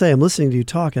just going to say, I'm listening to you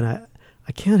talk, and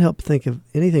I can't help think of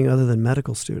anything other than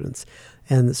medical students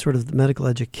and sort of the medical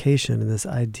education and this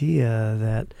idea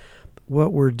that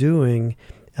what we're doing,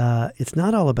 it's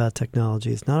not all about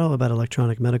technology. It's not all about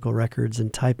electronic medical records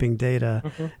and typing data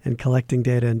and collecting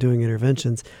data and doing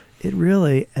interventions. It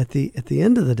really, at the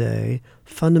end of the day,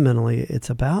 fundamentally, it's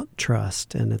about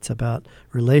trust and it's about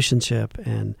relationship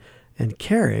and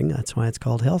caring. That's why it's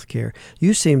called healthcare.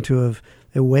 You seem to have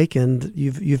awakened.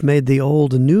 You've made the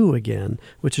old new again,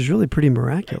 which is really pretty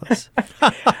miraculous.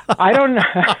 I don't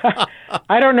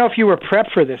know if you were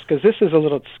prepped for this because this is a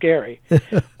little scary.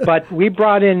 But we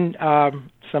brought in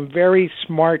some very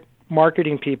smart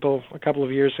marketing people a couple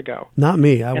of years ago. Not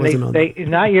me. I wasn't on that.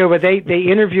 Not you, but they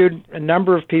interviewed a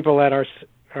number of people at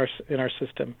in our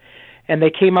system, And they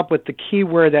came up with the key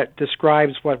word that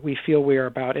describes what we feel we are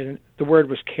about, and the word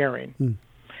was caring.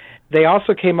 They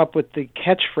also came up with the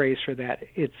catchphrase for that.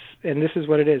 And this is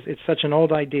what it is. It's such an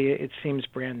old idea, it seems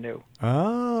brand new.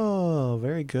 Oh,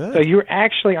 very good. So you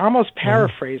actually almost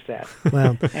paraphrased that.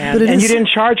 Wow. And you didn't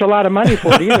charge a lot of money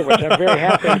for it either, which I'm very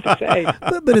happy to say.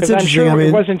 But it's interesting. I'm sure I mean,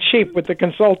 it wasn't cheap with the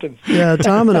consultants. Yeah,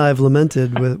 Tom and I have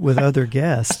lamented with other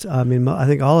guests. I mean, I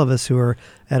think all of us who are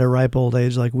at a ripe old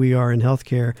age like we are in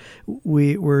healthcare,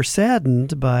 we're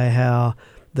saddened by how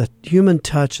the human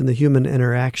touch and the human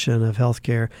interaction of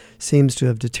healthcare seems to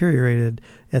have deteriorated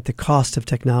at the cost of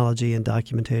technology and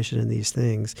documentation and these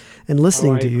things. And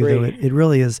listening to you, though, it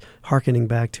really is hearkening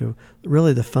back to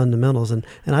really the fundamentals. And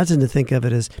I tend to think of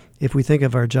it as, if we think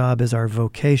of our job as our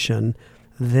vocation,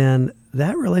 then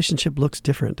that relationship looks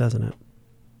different, doesn't it?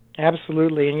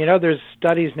 Absolutely. And, there's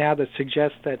studies now that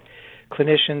suggest that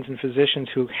clinicians and physicians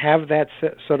who have that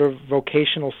sort of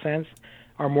vocational sense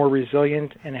are more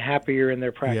resilient and happier in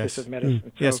their practice of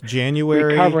medicine. So January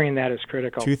recovering that is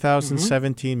critical.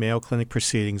 2017 Mayo Clinic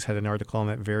Proceedings had an article on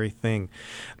that very thing.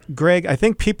 Greg, I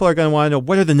think people are going to want to know,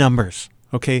 what are the numbers?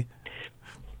 Okay.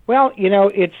 Well,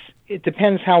 it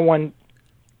depends how one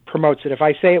promotes it. If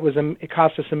I say it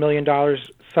cost us $1 million,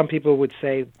 some people would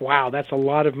say, wow, that's a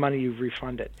lot of money you've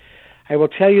refunded. I will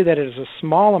tell you that it is a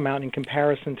small amount in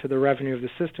comparison to the revenue of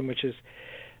the system, which is,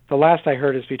 the last I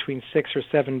heard, is between $6 or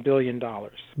 $7 billion.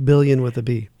 Billion with a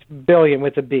B. Billion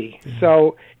with a B. Yeah.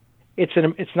 So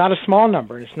it's not a small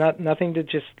number. It's nothing to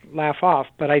just laugh off.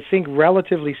 But I think,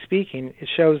 relatively speaking, it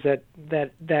shows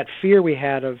that fear we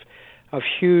had of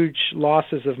huge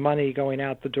losses of money going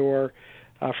out the door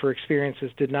for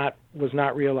experiences was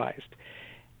not realized.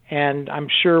 And I'm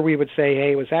sure we would say,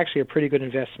 hey, it was actually a pretty good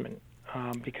investment,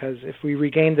 because if we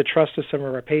regained the trust of some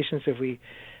of our patients, if we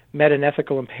met an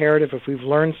ethical imperative, if we've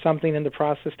learned something in the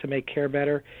process to make care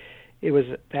better, that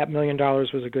 $1 million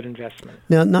was a good investment.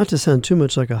 Now, not to sound too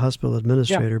much like a hospital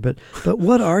administrator, but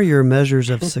what are your measures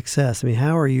of success? I mean,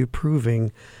 how are you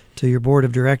proving to your board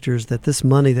of directors that this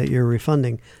money that you're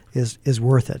refunding is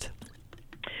worth it?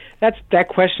 That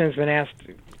question has been asked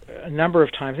a number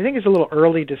of times. I think it's a little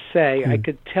early to say. I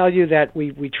could tell you that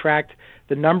we tracked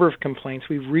the number of complaints.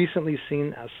 We've recently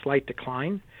seen a slight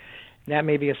decline. That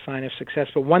may be a sign of success.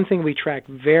 But one thing we track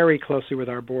very closely with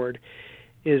our board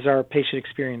is our patient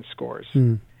experience scores.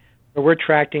 So we're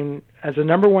tracking, as a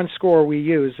number one score we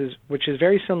use, which is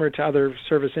very similar to other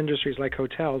service industries like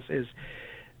hotels, is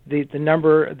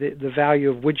the value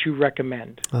of would you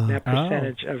recommend, that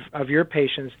percentage of your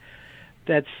patients.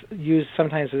 That's used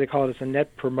sometimes, as they call it, as a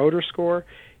net promoter score.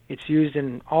 It's used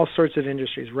in all sorts of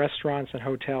industries, restaurants and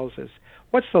hotels. Is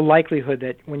what's the likelihood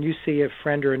that when you see a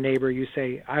friend or a neighbor, you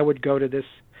say, I would go to this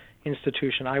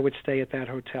institution, I would stay at that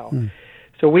hotel.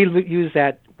 So we use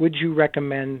that, would you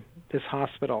recommend this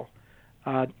hospital,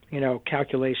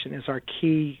 calculation as our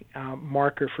key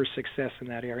marker for success in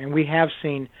that area. And we have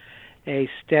seen a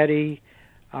steady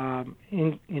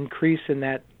increase in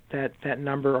that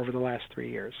number over the last 3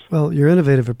 years. Well, your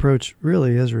innovative approach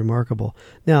really is remarkable.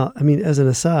 Now, I mean, as an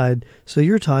aside, so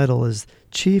your title is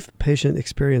Chief Patient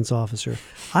Experience Officer.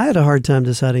 I had a hard time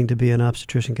deciding to be an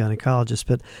obstetrician gynecologist,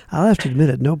 but I'll have to admit,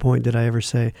 at no point did I ever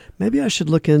say, maybe I should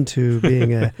look into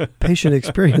being a patient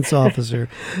experience officer.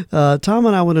 Tom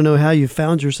and I want to know how you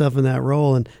found yourself in that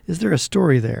role, and is there a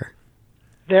story there?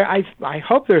 I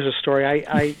hope there's a story.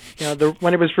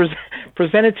 When it was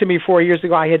presented to me 4 years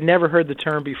ago, I had never heard the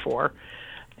term before,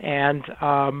 and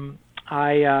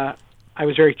I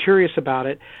was very curious about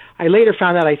it. I later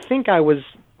found out I think I was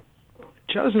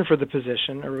chosen for the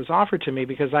position, or was offered to me,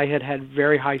 because I had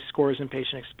very high scores in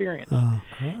patient experience. I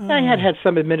had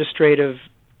some administrative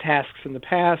tasks in the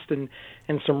past and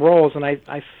some roles, and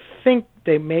I think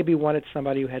they maybe wanted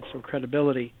somebody who had some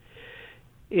credibility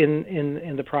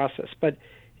in the process. But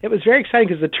it was very exciting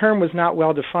because the term was not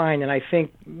well defined, and I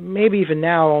think maybe even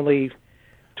now only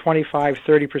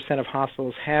 25-30% of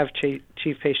hospitals have chief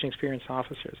patient experience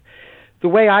officers. The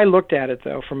way I looked at it,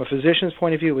 though, from a physician's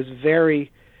point of view, was very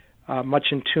much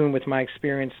in tune with my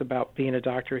experience about being a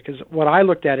doctor, because what I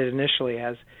looked at it initially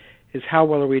as is how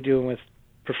well are we doing with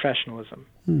professionalism.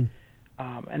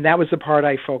 And that was the part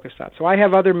I focused on. So I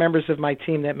have other members of my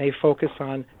team that may focus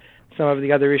on some of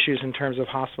the other issues in terms of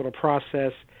hospital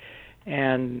process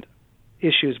and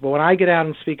issues. But when I get out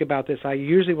and speak about this, I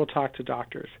usually will talk to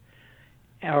doctors,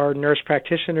 or nurse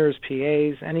practitioners,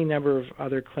 PAs, any number of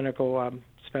other clinical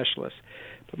specialists.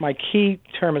 But my key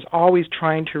term is always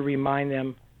trying to remind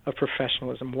them of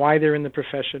professionalism, why they're in the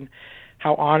profession,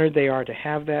 how honored they are to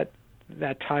have that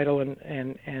title and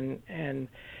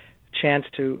chance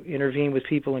to intervene with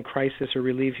people in crisis or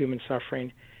relieve human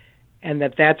suffering, and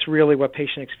that's really what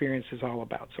patient experience is all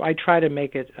about. So I try to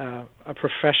make it a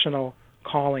professional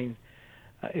calling,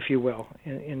 if you will,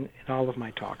 in all of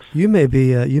my talks. You may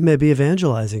be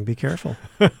evangelizing. Be careful.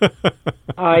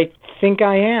 I think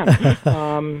I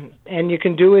am, and you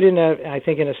can do it in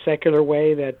a secular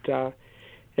way that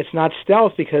it's not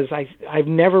stealth, because I've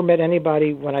never met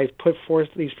anybody when I've put forth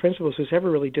these principles who's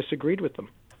ever really disagreed with them.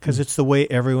 Because it's the way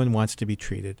everyone wants to be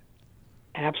treated.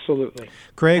 Absolutely.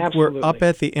 Greg, Absolutely. We're up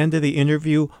at the end of the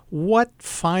interview. What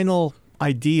final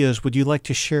ideas would you like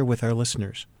to share with our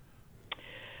listeners?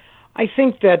 I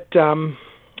think that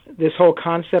this whole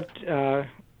concept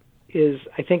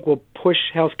will push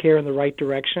healthcare in the right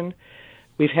direction.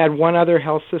 We've had one other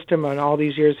health system in all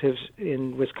these years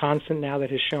in Wisconsin now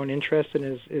that has shown interest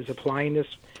and is applying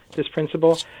this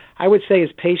principle. I would say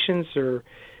as patients or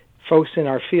folks in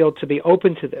our field to be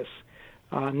open to this,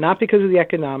 not because of the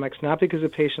economics, not because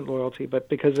of patient loyalty, but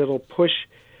because it'll push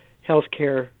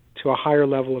healthcare to a higher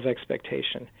level of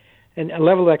expectation, and a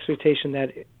level of expectation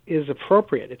that is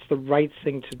appropriate. It's the right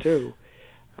thing to do,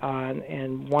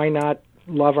 and why not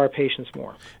love our patients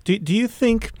more? Do you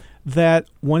think that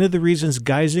one of the reasons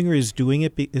Geisinger is doing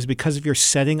it is because of your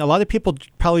setting? A lot of people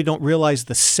probably don't realize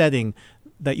the setting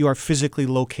that you are physically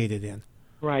located in.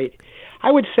 Right.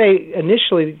 I would say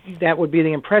initially that would be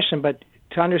the impression, but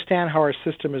to understand how our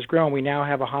system has grown, we now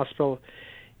have hospitals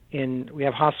in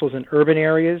urban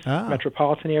areas,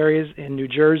 metropolitan areas, in New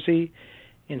Jersey,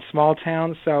 in small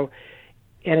towns. And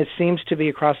it seems to be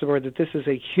across the board that this is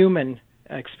a human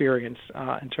experience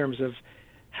in terms of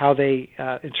how they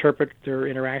interpret their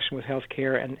interaction with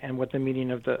healthcare and what the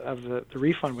meaning of the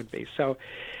refund would be. So,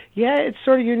 yeah, it's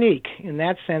sort of unique in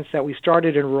that sense that we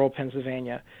started in rural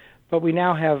Pennsylvania, but we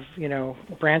now have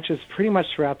branches pretty much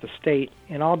throughout the state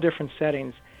in all different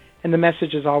settings, and the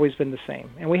message has always been the same.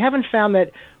 And we haven't found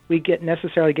that we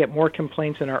necessarily get more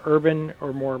complaints in our urban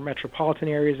or more metropolitan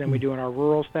areas than we do in our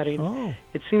rural settings. Oh.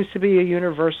 It seems to be a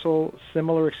universal,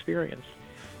 similar experience.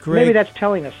 Great. Maybe that's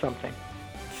telling us something.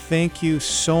 Thank you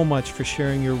so much for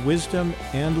sharing your wisdom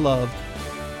and love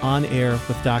on air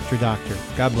with Dr. Doctor.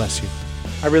 God bless you.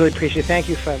 I really appreciate it. Thank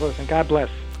you, fellows, and God bless.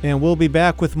 And we'll be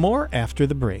back with more after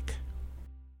the break.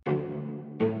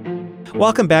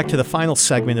 Welcome back to the final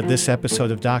segment of this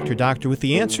episode of Dr. Doctor with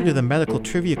the answer to the medical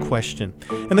trivia question.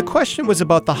 And the question was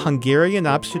about the Hungarian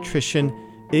obstetrician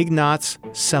Ignaz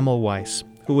Semmelweis,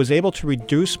 who was able to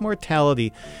reduce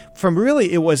mortality from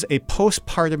it was a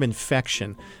postpartum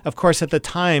infection. Of course, at the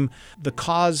time, the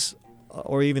cause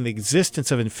or even the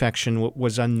existence of infection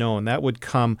was unknown. That would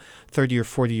come 30 or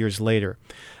 40 years later.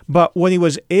 But when he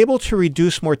was able to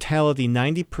reduce mortality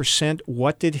 90%,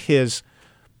 what did his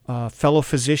fellow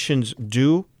physicians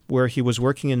do where he was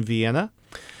working in Vienna?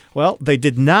 Well, they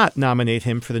did not nominate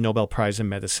him for the Nobel Prize in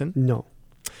Medicine. No.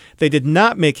 They did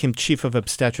not make him chief of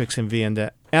obstetrics in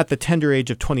Vienna at the tender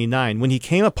age of 29 when he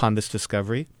came upon this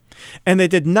discovery. And they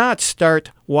did not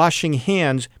start washing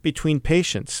hands between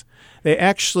patients. They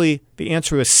actually, the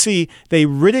answer was C, they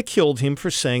ridiculed him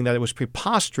for saying that it was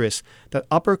preposterous that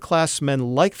upper-class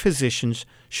men like physicians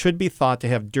should be thought to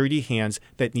have dirty hands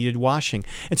that needed washing.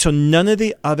 And so none of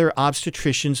the other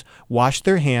obstetricians washed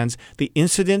their hands. The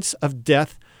incidence of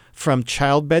death from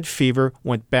childbed fever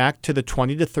went back to the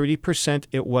 20 to 30%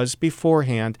 it was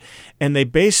beforehand, and they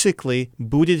basically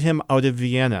booted him out of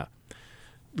Vienna.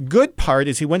 The good part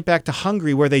is he went back to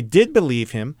Hungary where they did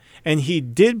believe him, and he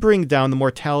did bring down the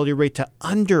mortality rate to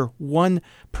under 1%.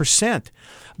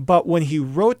 But when he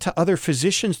wrote to other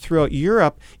physicians throughout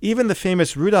Europe, even the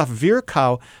famous Rudolf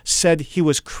Virchow said he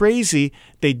was crazy.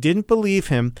 They didn't believe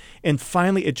him, and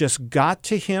finally it just got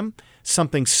to him.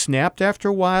 Something snapped after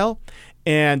a while,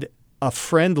 and a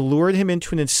friend lured him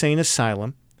into an insane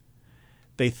asylum.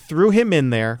 They threw him in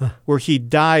there where he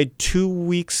died 2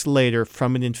 weeks later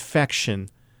from an infection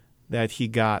that he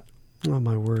got. Oh,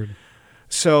 my word.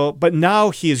 So, but now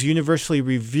he is universally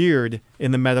revered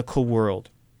in the medical world.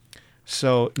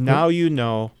 So now you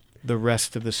know the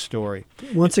rest of the story.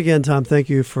 Once again, Tom, thank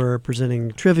you for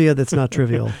presenting trivia that's not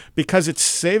trivial. Because it's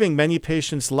saving many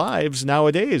patients' lives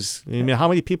nowadays. I mean, how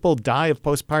many people die of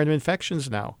postpartum infections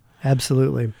now?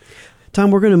 Absolutely.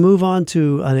 Tom, we're going to move on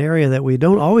to an area that we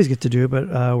don't always get to do, but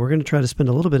we're going to try to spend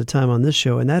a little bit of time on this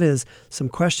show, and that is some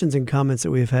questions and comments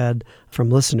that we've had from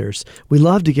listeners. We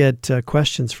love to get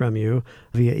questions from you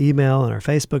via email on our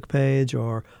Facebook page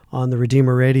or on the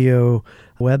Redeemer Radio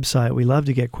website. We love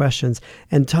to get questions.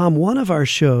 And Tom, one of our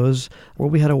shows where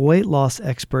we had a weight loss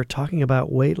expert talking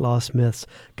about weight loss myths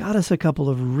got us a couple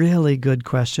of really good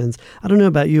questions. I don't know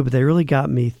about you, but they really got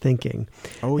me thinking.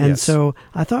 Oh, and yes. so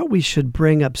I thought we should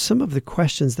bring up some of the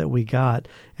questions that we got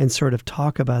and sort of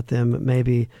talk about them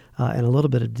maybe in a little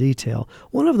bit of detail.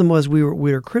 One of them was we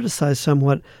were criticized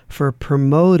somewhat for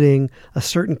promoting a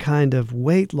certain kind of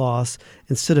weight loss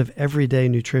instead of everyday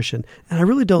nutrition. And I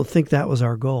really don't think that was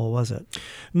our goal, was it?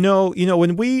 No,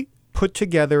 when we put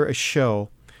together a show,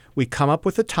 we come up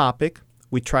with a topic.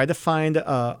 We try to find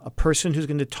a person who's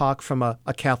going to talk from a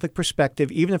Catholic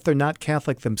perspective, even if they're not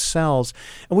Catholic themselves.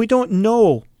 And we don't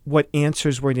know what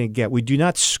answers we're going to get. We do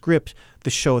not script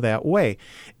the show that way.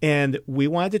 And we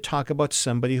wanted to talk about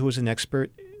somebody who was an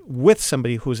expert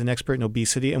in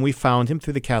obesity, and we found him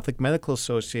through the Catholic Medical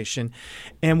Association.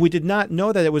 And we did not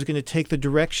know that it was going to take the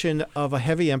direction of a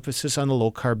heavy emphasis on a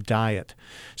low-carb diet.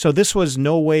 So this was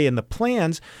no way in the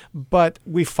plans, but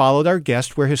we followed our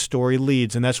guest where his story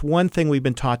leads. And that's one thing we've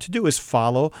been taught to do, is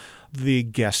follow the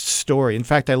guest's story. In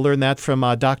fact, I learned that from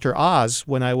Dr. Oz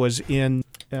when I was in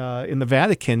the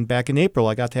Vatican back in April.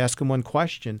 I got to ask him one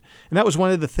question, and that was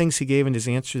one of the things he gave in his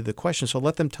answer to the question. So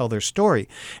let them tell their story.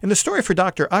 And the story for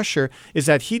Dr. Usher is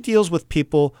that he deals with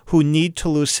people who need to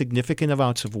lose significant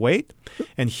amounts of weight,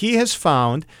 and he has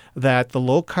found that the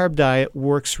low-carb diet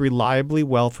works reliably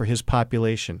well for his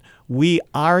population. We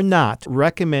are not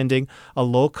recommending a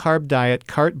low-carb diet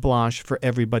carte blanche for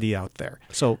everybody out there.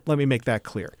 So let me make that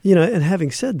clear. And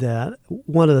having said that,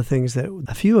 one of the things that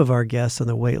a few of our guests in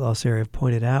the weight loss area have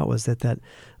pointed out was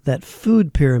that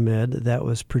food pyramid that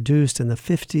was produced in the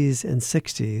 50s and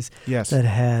 60s that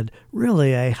had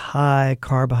really a high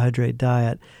carbohydrate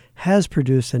diet has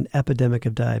produced an epidemic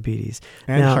of diabetes.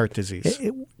 And heart disease.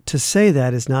 To say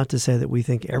that is not to say that we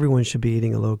think everyone should be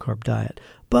eating a low-carb diet.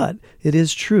 But it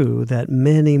is true that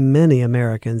many, many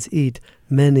Americans eat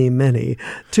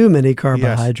too many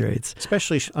carbohydrates. Yes,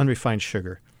 especially unrefined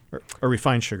sugar. Or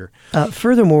refined sugar.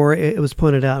 Furthermore, it was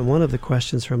pointed out in one of the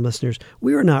questions from listeners,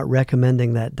 we are not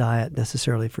recommending that diet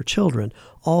necessarily for children,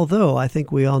 although I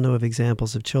think we all know of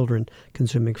examples of children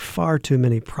consuming far too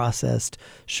many processed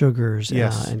sugars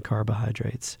and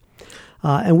carbohydrates.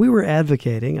 And we were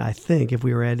advocating, I think, if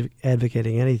we were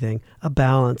advocating anything, a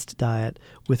balanced diet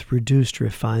with reduced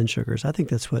refined sugars. I think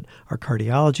that's what our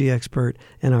cardiology expert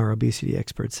and our obesity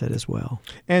expert said as well.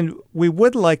 And we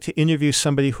would like to interview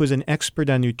somebody who's an expert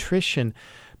on nutrition,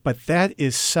 but that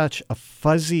is such a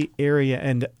fuzzy area.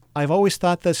 And I've always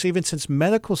thought this, even since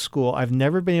medical school, I've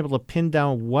never been able to pin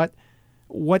down what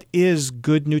is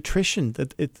good nutrition.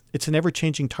 It's an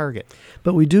ever-changing target.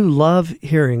 But we do love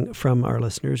hearing from our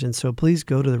listeners, and so please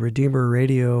go to the Redeemer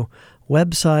Radio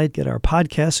website, get our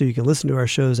podcast so you can listen to our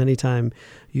shows anytime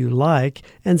you like,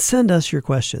 and send us your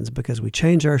questions, because we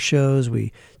change our shows,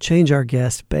 we change our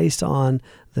guests based on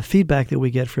the feedback that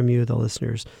we get from you, the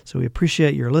listeners. So we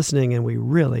appreciate your listening, and we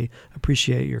really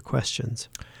appreciate your questions.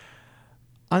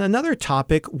 On another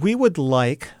topic, we would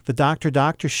like the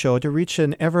Dr. Show to reach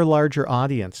an ever larger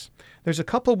audience. There's a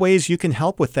couple ways you can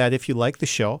help with that if you like the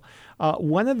show.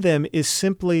 One of them is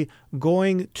simply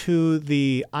going to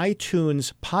the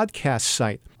iTunes podcast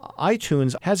site.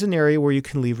 iTunes has an area where you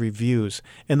can leave reviews,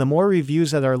 and the more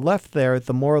reviews that are left there,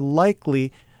 the more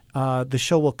likely the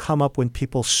show will come up when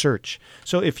people search.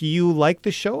 So if you like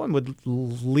the show and would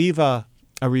leave a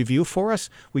review for us,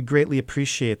 we greatly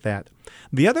appreciate that.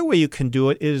 The other way you can do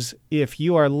it is if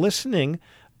you are listening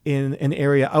in an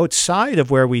area outside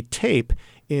of where we tape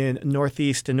in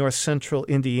Northeast and North Central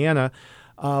Indiana,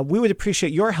 we would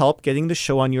appreciate your help getting the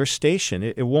show on your station.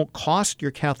 It won't cost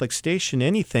your Catholic station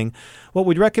anything. What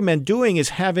we'd recommend doing is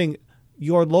having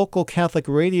your local Catholic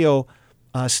radio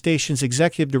station's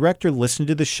executive director listen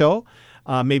to the show.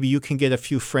 Maybe you can get a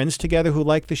few friends together who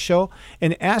like the show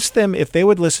and ask them if they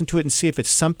would listen to it and see if it's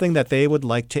something that they would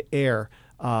like to air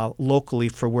locally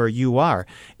for where you are.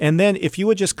 And then if you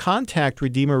would just contact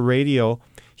Redeemer Radio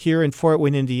here in Fort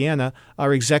Wayne, Indiana,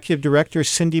 our executive director,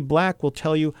 Cindy Black, will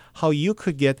tell you how you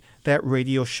could get that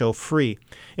radio show free.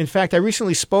 In fact, I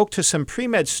recently spoke to some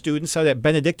pre-med students out at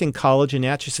Benedictine College in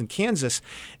Atchison, Kansas,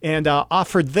 and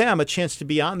offered them a chance to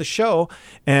be on the show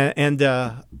and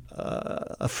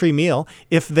a free meal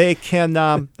if they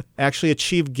can actually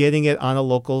achieve getting it on a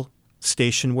local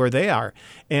station where they are.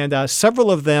 And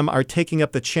several of them are taking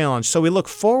up the challenge. So we look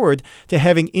forward to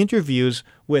having interviews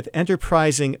with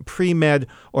enterprising pre-med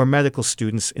or medical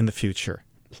students in the future.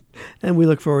 And we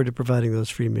look forward to providing those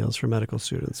free meals for medical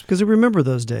students, because we remember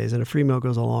those days, and a free meal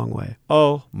goes a long way.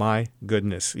 Oh, my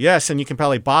goodness. Yes, and you can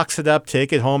probably box it up,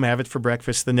 take it home, have it for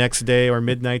breakfast the next day or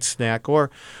midnight snack or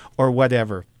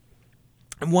whatever.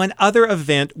 One other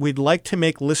event we'd like to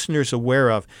make listeners aware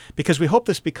of, because we hope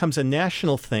this becomes a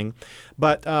national thing,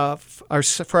 but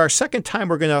for our second time,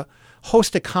 we're going to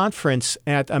host a conference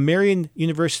at Marian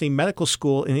University Medical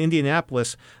School in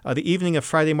Indianapolis the evening of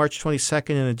Friday, March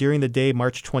 22nd, and during the day,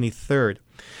 March 23rd,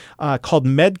 called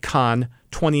MedCon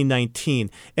 2019.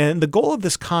 And the goal of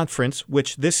this conference,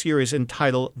 which this year is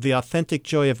entitled The Authentic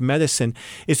Joy of Medicine,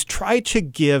 is try to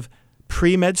give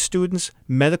pre-med students,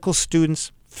 medical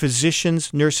students,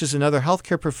 physicians, nurses, and other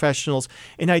healthcare professionals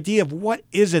an idea of what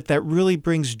is it that really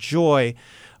brings joy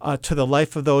to the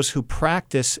life of those who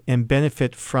practice and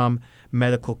benefit from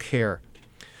medical care.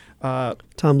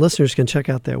 Tom, listeners can check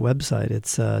out their website.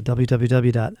 It's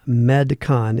www.medcon,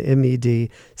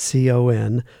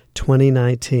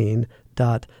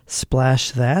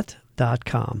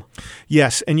 2019.splashthat.com.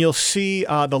 Yes, and you'll see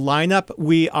the lineup.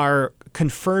 We are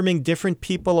confirming different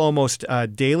people almost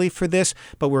daily for this,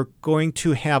 but we're going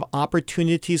to have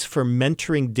opportunities for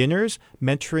mentoring dinners,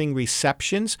 mentoring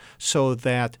receptions, so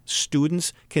that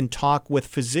students can talk with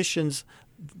physicians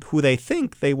who they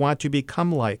think they want to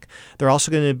become like. There are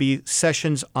also going to be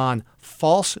sessions on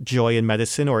false joy in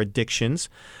medicine or addictions,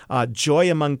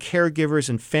 joy among caregivers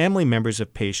and family members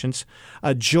of patients,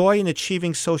 joy in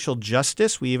achieving social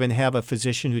justice. We even have a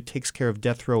physician who takes care of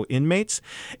death row inmates,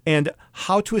 and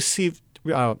how to achieve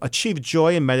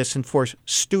joy in medicine for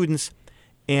students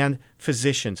and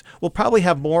physicians. We'll probably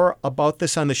have more about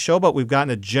this on the show, but we've gotten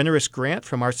a generous grant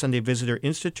from our Sunday Visitor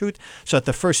Institute so that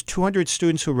the first 200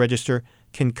 students who register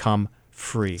can come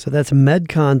free. So that's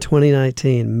MedCon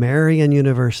 2019, Marian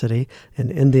University in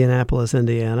Indianapolis,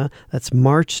 Indiana. That's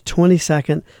March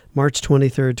 22nd, March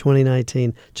 23rd,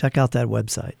 2019. Check out that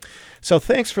website. So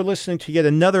thanks for listening to yet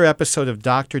another episode of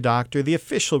Dr. Doctor, the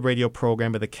official radio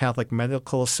program of the Catholic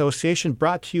Medical Association,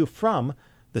 brought to you from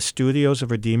the studios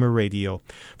of Redeemer Radio.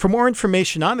 For more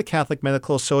information on the Catholic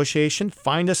Medical Association,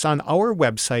 find us on our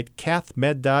website,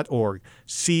 cathmed.org,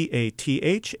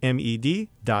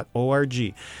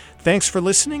 cathmed.org. Thanks for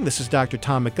listening. This is Dr.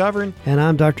 Tom McGovern. And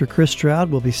I'm Dr. Chris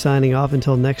Stroud. We'll be signing off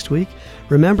until next week.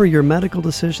 Remember, your medical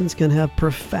decisions can have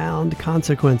profound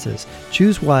consequences.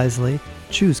 Choose wisely.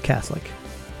 Choose Catholic.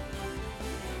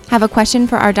 Have a question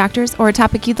for our doctors or a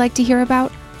topic you'd like to hear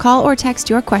about? Call or text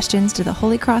your questions to the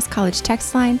Holy Cross College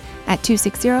text line at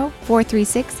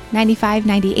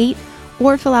 260-436-9598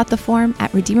 or fill out the form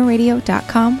at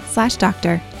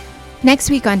redeemerradio.com/doctor.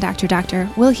 Next week on Dr. Doctor,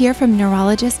 we'll hear from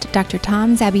neurologist Dr.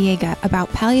 Tom Zabiega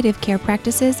about palliative care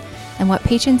practices and what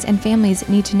patients and families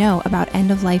need to know about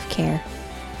end-of-life care.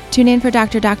 Tune in for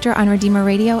Dr. Doctor on Redeemer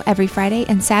Radio every Friday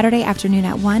and Saturday afternoon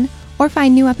at 1, or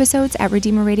find new episodes at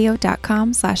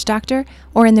redeemerradio.com/doctor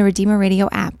or in the Redeemer Radio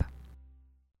app.